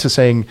commitment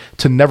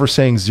to never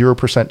saying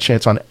 0%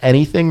 chance on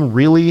anything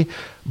really,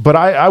 but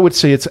I would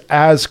say it's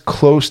as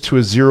close to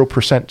a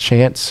 0%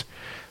 chance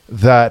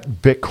that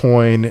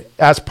Bitcoin,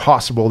 as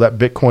possible, that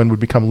Bitcoin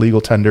would become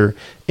legal tender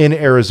in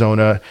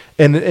Arizona,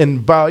 and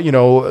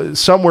about,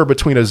 somewhere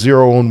between a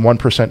 0 and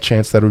 1%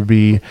 chance that it would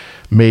be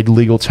made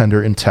legal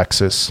tender in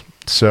Texas.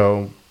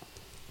 So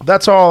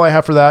that's all I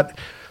have for that.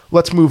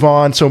 Let's move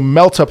on. So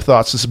Meltup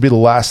thoughts. This will be the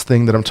last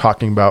thing that I'm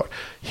talking about.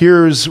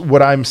 Here's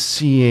what I'm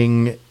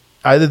seeing.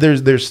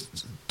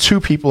 There's two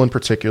people in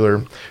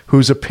particular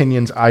whose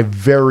opinions I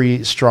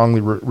very strongly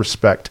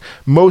respect.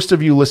 Most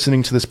of you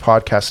listening to this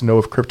podcast know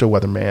of Crypto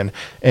Weatherman,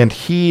 and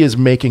he is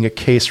making a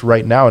case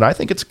right now, and I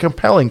think it's a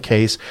compelling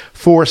case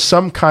for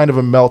some kind of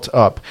a melt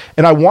up.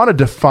 And I want to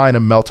define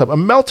a melt up. A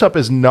melt up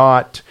is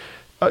not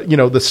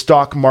the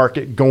stock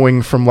market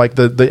going from like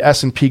the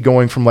S&P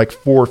going from like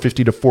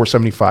 450 to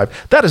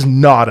 475. That's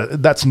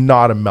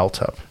not a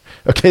melt up.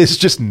 Okay, it's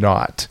just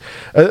not.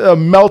 A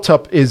melt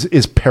up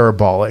is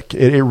parabolic.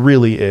 It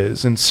really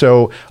is. And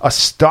so a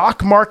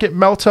stock market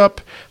melt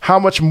up, how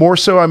much more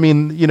so? I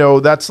mean,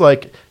 that's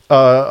like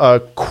a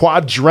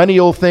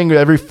quadrennial thing.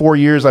 Every 4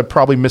 years, I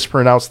probably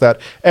mispronounced that.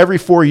 Every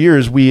 4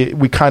 years,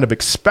 we kind of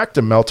expect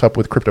a melt up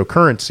with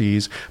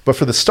cryptocurrencies, but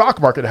for the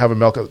stock market to have a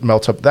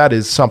melt up, that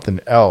is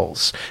something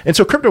else. And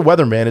so Crypto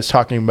Weatherman is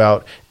talking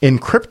about in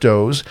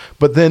cryptos,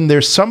 but then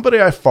there's somebody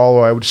I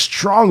follow. I would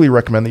strongly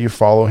recommend that you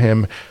follow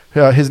him.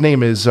 His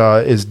name is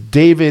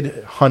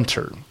David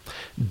Hunter.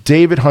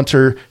 David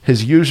Hunter.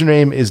 His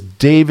username is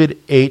David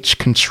H.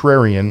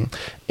 Contrarian.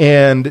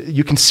 And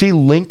you can see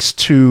links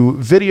to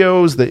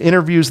videos, the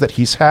interviews that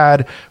he's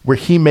had where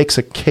he makes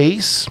a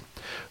case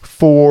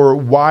for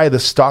why the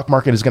stock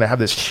market is going to have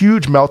this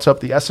huge melt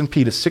up. The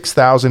S&P to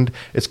 6,000.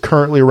 It's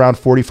currently around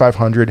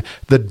 4,500.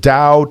 The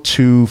Dow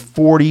to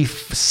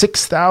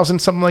 46,000,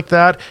 something like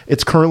that.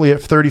 It's currently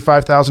at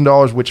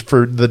 $35,000, which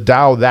for the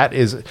Dow, that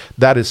is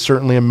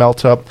certainly a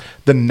melt up.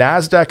 The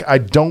NASDAQ, I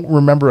don't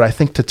remember, I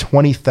think to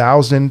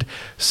 20,000,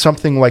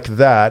 something like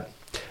that.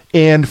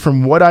 And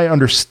from what I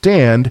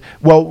understand,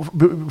 well,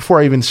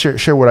 before I even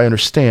share what I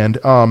understand,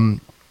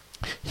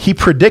 he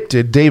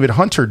predicted, David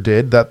Hunter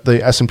did, that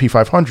the S&P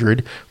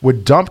 500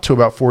 would dump to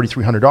about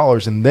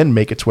 $4,300 and then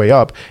make its way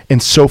up.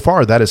 And so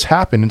far that has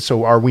happened. And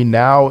so are we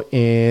now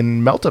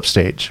in melt-up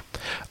stage?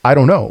 I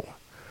don't know.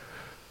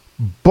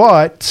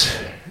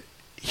 But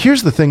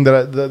here's the thing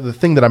the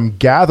thing that I'm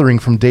gathering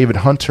from David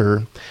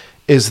Hunter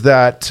is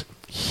that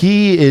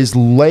he is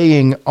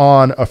laying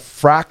on a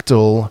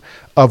fractal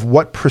of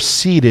what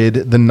preceded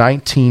the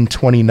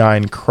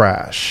 1929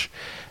 crash.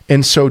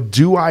 And so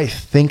do I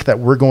think that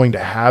we're going to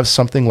have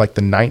something like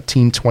the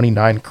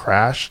 1929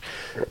 crash?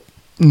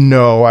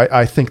 No,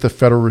 I think the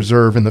Federal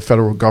Reserve and the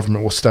federal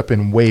government will step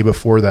in way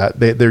before that.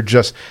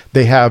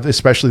 They have,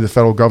 especially the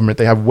federal government,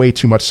 they have way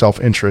too much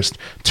self-interest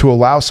to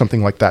allow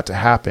something like that to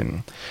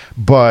happen.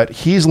 But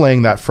he's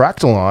laying that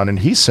fractal on, and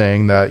he's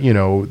saying that,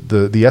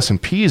 the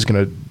S&P is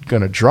going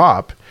to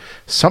drop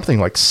something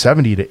like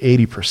 70 to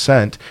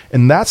 80%.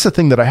 And that's the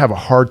thing that I have a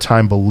hard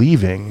time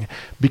believing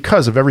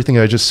because of everything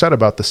I just said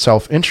about the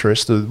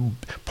self-interest, the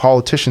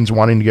politicians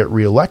wanting to get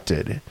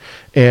reelected,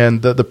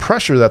 and the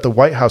pressure that the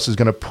White House is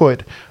going to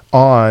put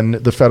on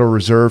the Federal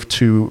Reserve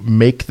to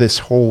make this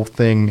whole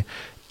thing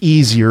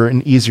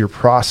an easier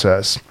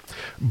process.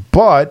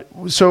 But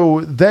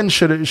so then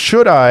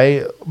should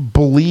I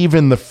believe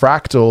in the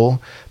fractal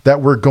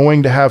that we're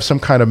going to have some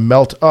kind of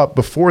melt up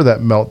before that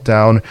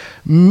meltdown?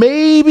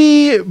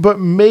 Maybe, but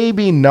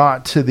maybe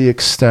not to the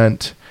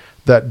extent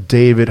that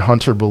David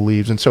Hunter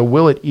believes. And so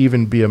will it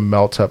even be a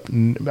melt up?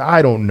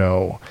 I don't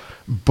know.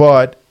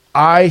 But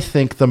I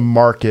think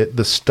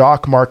the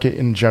stock market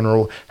in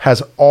general,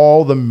 has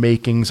all the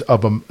makings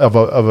of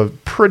a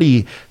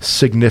pretty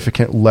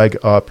significant leg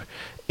up,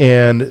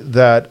 and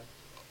that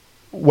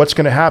what's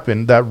going to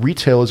happen, that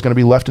retail is going to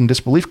be left in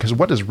disbelief, because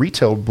what does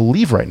retail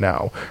believe right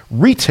now?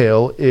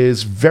 Retail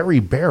is very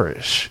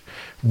bearish.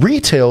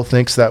 Retail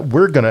thinks that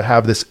we're going to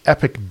have this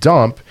epic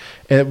dump,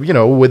 and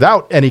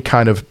without any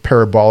kind of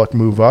parabolic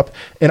move up.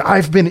 And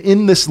I've been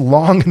in this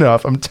long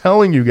enough. I'm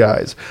telling you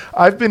guys,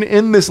 I've been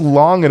in this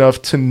long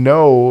enough to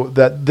know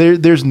that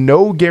there's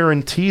no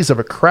guarantees of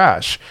a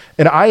crash.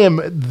 And I am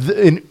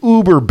an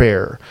uber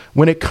bear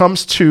when it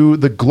comes to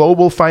the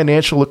global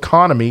financial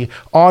economy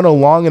on a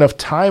long enough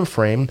time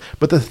frame.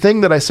 But the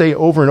thing that I say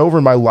over and over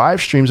in my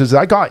live streams is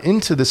I got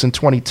into this in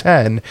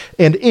 2010,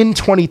 and in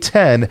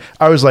 2010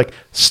 I was like,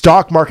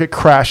 stock market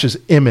crash is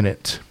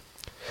imminent.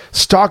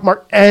 Stock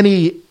market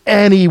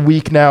any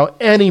week now,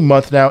 any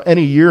month now,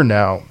 any year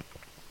now.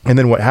 And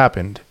then what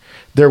happened?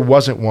 There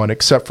wasn't one,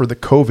 except for the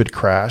COVID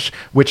crash,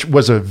 which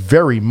was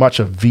very much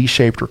a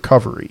V-shaped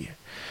recovery.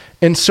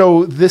 And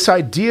so this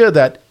idea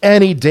that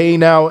any day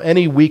now,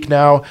 any week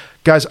now,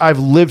 guys, I've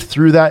lived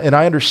through that, and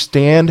I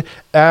understand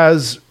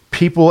as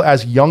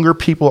younger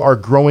people are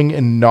growing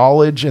in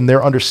knowledge and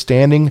their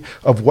understanding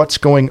of what's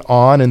going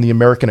on in the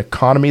American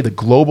economy, the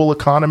global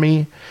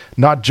economy,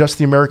 not just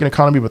the American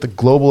economy, but the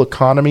global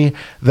economy,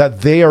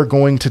 that they are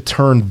going to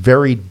turn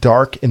very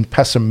dark and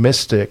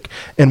pessimistic.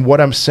 And what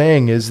I'm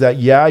saying is that,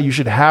 yeah, you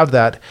should have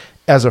that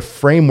as a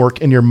framework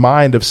in your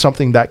mind of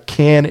something that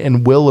can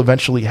and will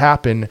eventually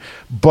happen,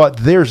 but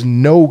there's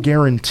no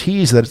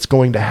guarantees that it's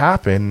going to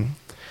happen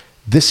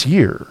this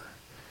year.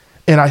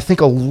 And I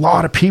think a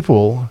lot of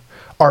people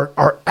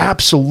are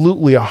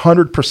absolutely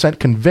 100%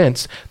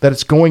 convinced that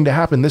it's going to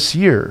happen this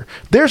year.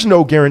 There's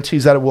no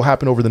guarantees that it will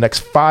happen over the next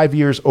 5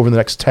 years, over the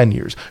next 10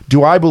 years.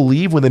 Do I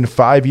believe within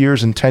 5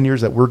 years and 10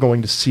 years that we're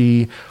going to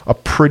see a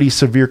pretty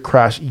severe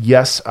crash?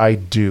 Yes, I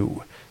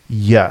do.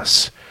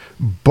 Yes.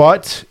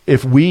 But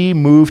if we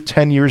move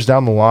 10 years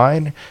down the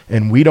line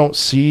and we don't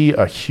see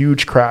a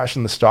huge crash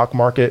in the stock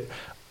market,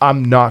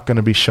 I'm not going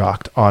to be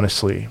shocked,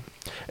 honestly.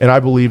 And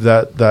I believe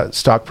that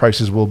stock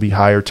prices will be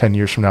higher 10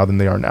 years from now than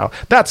they are now.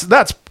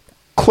 That's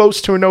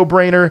close to a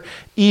no-brainer,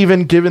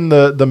 even given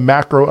the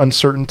macro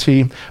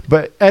uncertainty.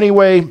 But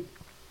anyway,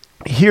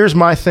 here's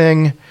my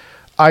thing.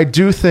 I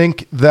do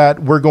think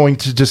that we're going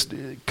to just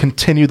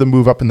continue the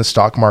move up in the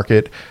stock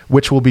market,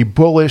 which will be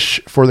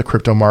bullish for the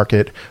crypto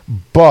market.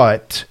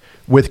 But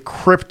with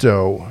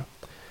crypto,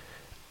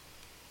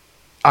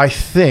 I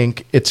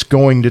think it's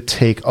going to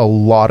take a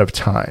lot of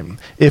time.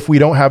 If we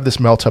don't have this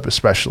melt up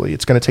especially,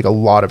 it's going to take a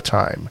lot of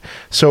time.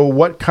 So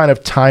what kind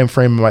of time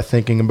frame am I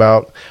thinking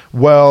about?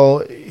 Well,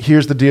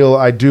 here's the deal.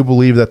 I do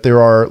believe that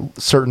there are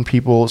certain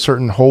people,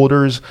 certain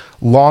holders,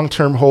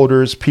 long-term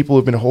holders, people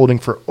who've been holding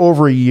for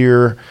over a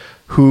year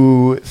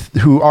who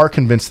are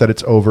convinced that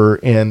it's over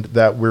and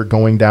that we're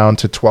going down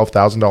to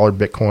 $12,000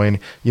 Bitcoin,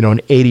 an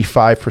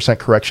 85%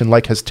 correction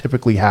like has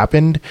typically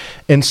happened.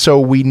 And so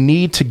we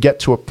need to get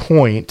to a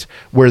point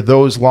where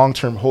those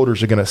long-term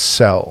holders are going to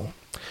sell.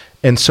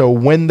 And so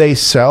when they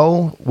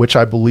sell, which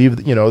I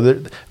believe,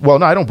 no,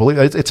 I don't believe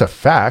it's a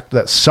fact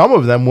that some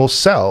of them will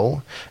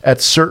sell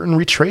at certain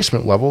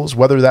retracement levels,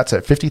 whether that's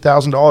at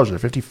 $50,000 or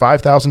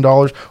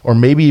 $55,000 or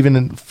maybe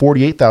even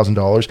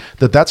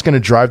 $48,000, that's going to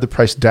drive the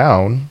price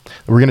down.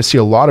 We're going to see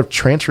a lot of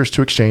transfers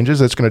to exchanges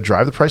that's going to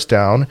drive the price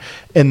down.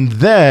 And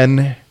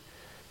then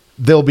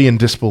they'll be in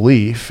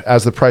disbelief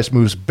as the price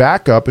moves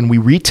back up and we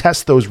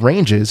retest those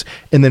ranges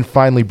and then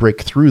finally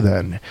break through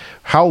then.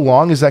 How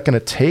long is that going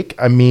to take?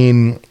 I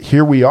mean,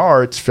 here we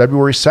are. It's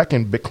February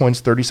 2nd.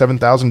 Bitcoin's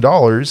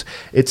 $37,000.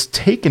 It's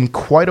taken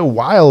quite a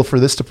while for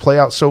this to play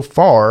out so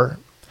far.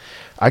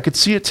 I could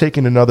see it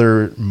taking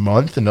another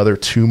month, another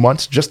 2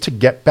 months just to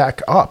get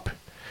back up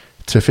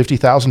to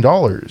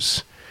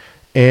 $50,000.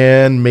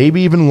 And maybe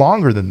even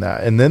longer than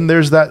that. And then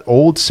there's that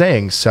old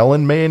saying, sell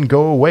in May and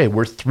go away.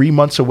 We're 3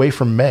 months away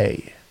from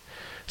May.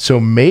 So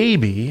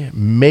maybe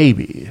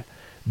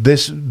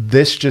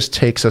this just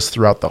takes us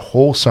throughout the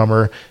whole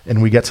summer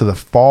and we get to the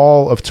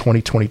fall of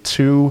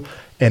 2022.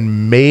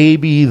 And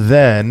maybe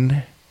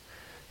then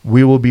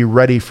we will be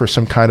ready for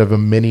some kind of a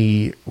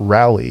mini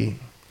rally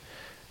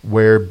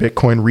where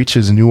Bitcoin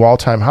reaches new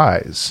all-time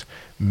highs.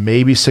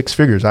 Maybe six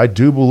figures. I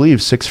do believe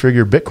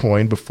six-figure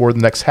Bitcoin before the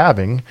next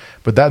halving,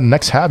 but that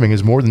next halving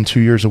is more than 2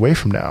 years away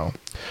from now.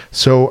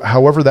 So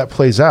however that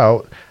plays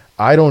out,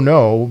 I don't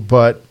know.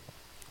 But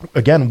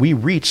again, we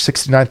reached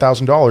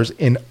 $69,000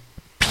 in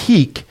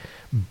peak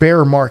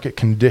bear market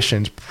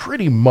conditions,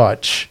 pretty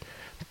much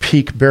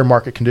peak bear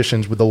market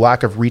conditions with the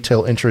lack of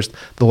retail interest,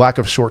 the lack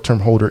of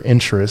short-term holder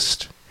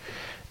interest.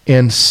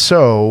 And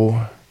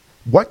so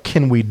what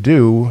can we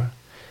do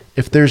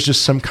if there's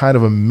just some kind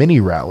of a mini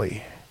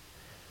rally?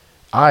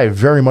 I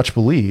very much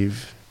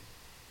believe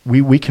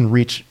we can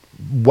reach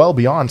well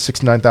beyond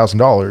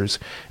 $69,000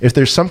 if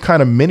there's some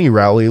kind of mini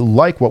rally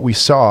like what we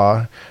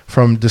saw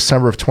from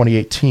December of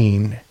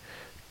 2018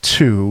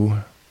 to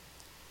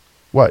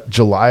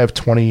July of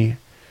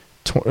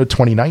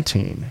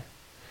 2019.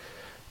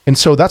 And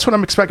so that's what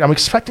I'm expecting. I'm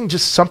expecting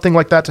just something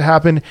like that to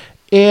happen.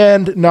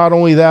 And not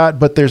only that,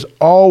 but there's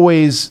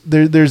always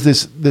there's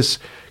this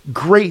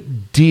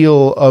great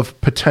deal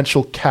of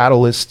potential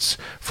catalysts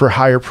for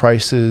higher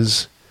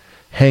prices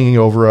hanging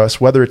over us,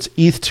 whether it's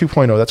ETH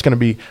 2.0, that's going to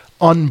be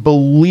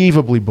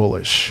unbelievably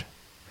bullish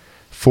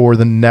for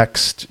the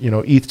next,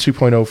 ETH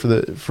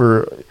 2.0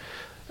 for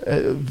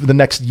the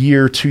next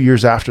year, 2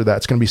 years after that.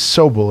 It's going to be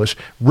so bullish.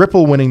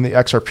 Ripple winning the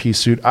XRP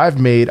suit. I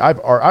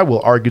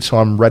will argue till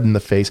I'm red in the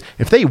face.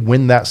 If they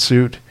win that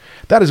suit,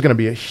 that is going to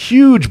be a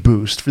huge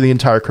boost for the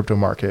entire crypto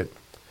market.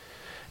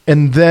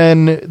 And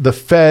then the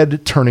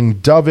Fed turning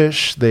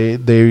dovish,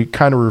 they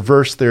kind of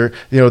reverse their,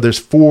 there's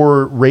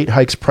 4 rate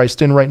hikes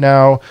priced in right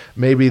now.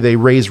 Maybe they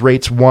raise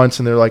rates once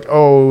and they're like,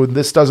 oh,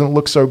 this doesn't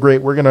look so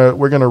great. We're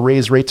gonna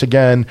raise rates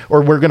again,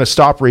 or we're gonna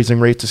stop raising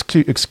rates.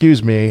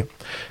 Excuse me,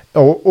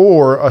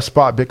 or a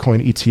spot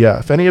Bitcoin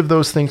ETF. Any of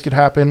those things could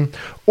happen.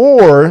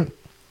 Or,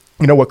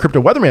 what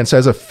Crypto Weatherman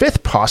says, a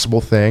fifth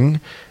possible thing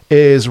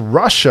is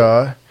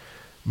Russia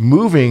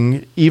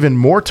moving even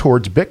more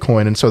towards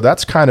Bitcoin. And so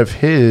that's kind of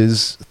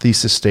his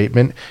thesis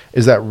statement,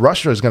 is that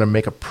Russia is going to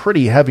make a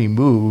pretty heavy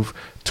move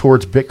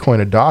towards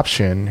Bitcoin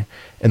adoption,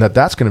 and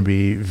that's going to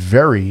be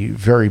very,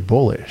 very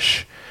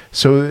bullish.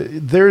 So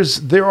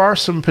there are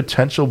some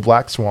potential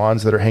black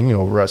swans that are hanging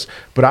over us,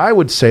 but I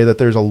would say that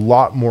there's a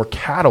lot more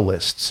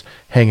catalysts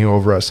hanging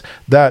over us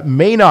that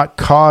may not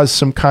cause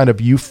some kind of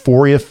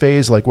euphoria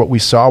phase like what we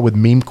saw with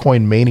meme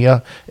coin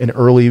mania in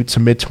early to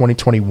mid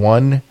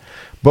 2021,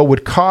 but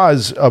would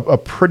cause a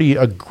pretty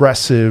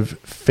aggressive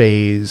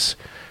phase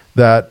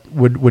that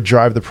would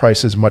drive the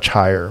prices much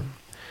higher.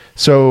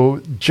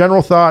 So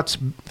general thoughts,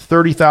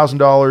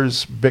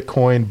 $30,000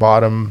 Bitcoin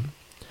bottom,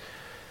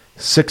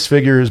 6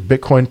 figures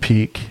Bitcoin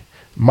peak.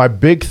 My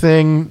big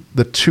thing,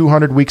 the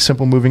 200-week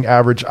simple moving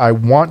average, I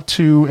want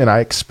to and I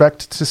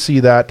expect to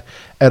see that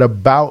at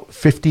about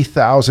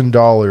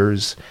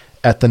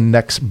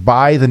 $50,000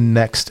 by the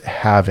next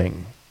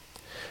halving.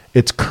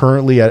 It's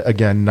currently at,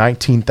 again,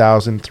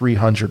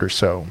 19,300 or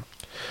so.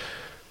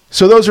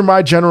 So those are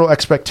my general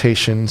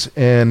expectations,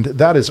 and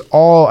that is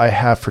all I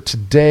have for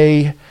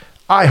today.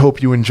 I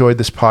hope you enjoyed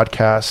this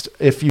podcast.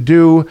 If you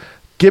do,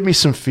 give me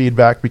some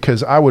feedback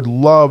because I would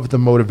love the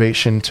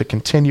motivation to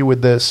continue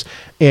with this.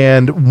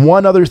 And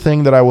one other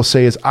thing that I will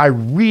say is I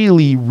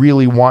really,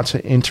 really want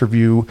to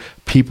interview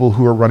people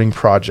who are running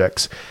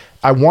projects.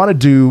 I want to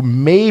do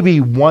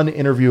maybe one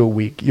interview a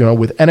week,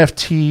 with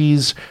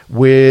NFTs,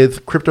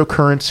 with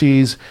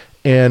cryptocurrencies.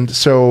 And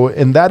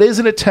that is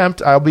an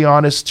attempt, I'll be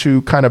honest,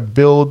 to kind of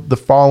build the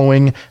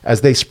following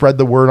as they spread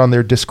the word on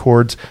their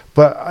Discords.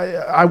 But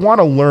I want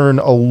to learn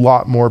a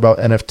lot more about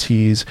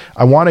NFTs.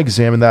 I want to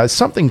examine that.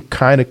 Something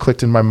kind of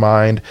clicked in my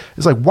mind.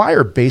 It's like, why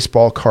are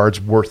baseball cards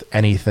worth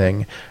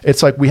anything?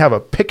 It's like we have a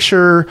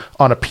picture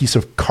on a piece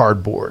of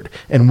cardboard,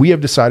 and we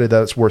have decided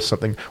that it's worth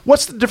something.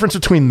 What's the difference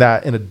between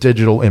that and a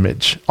digital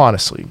image?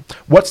 Honestly,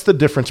 what's the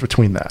difference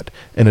between that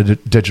and a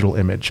digital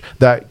image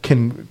that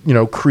can,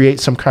 create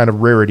some kind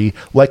of rarity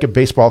like a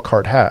baseball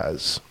card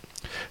has?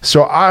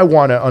 So I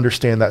want to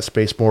understand that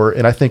space more,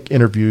 and I think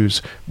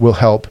interviews will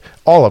help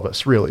all of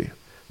us, really,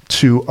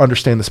 to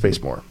understand the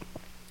space more.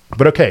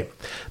 But okay,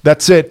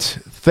 that's it.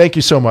 Thank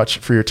you so much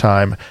for your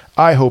time.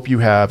 I hope you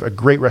have a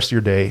great rest of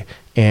your day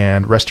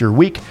and rest of your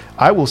week.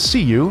 I will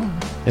see you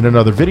in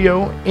another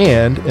video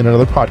and in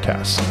another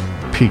podcast.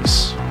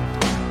 Peace.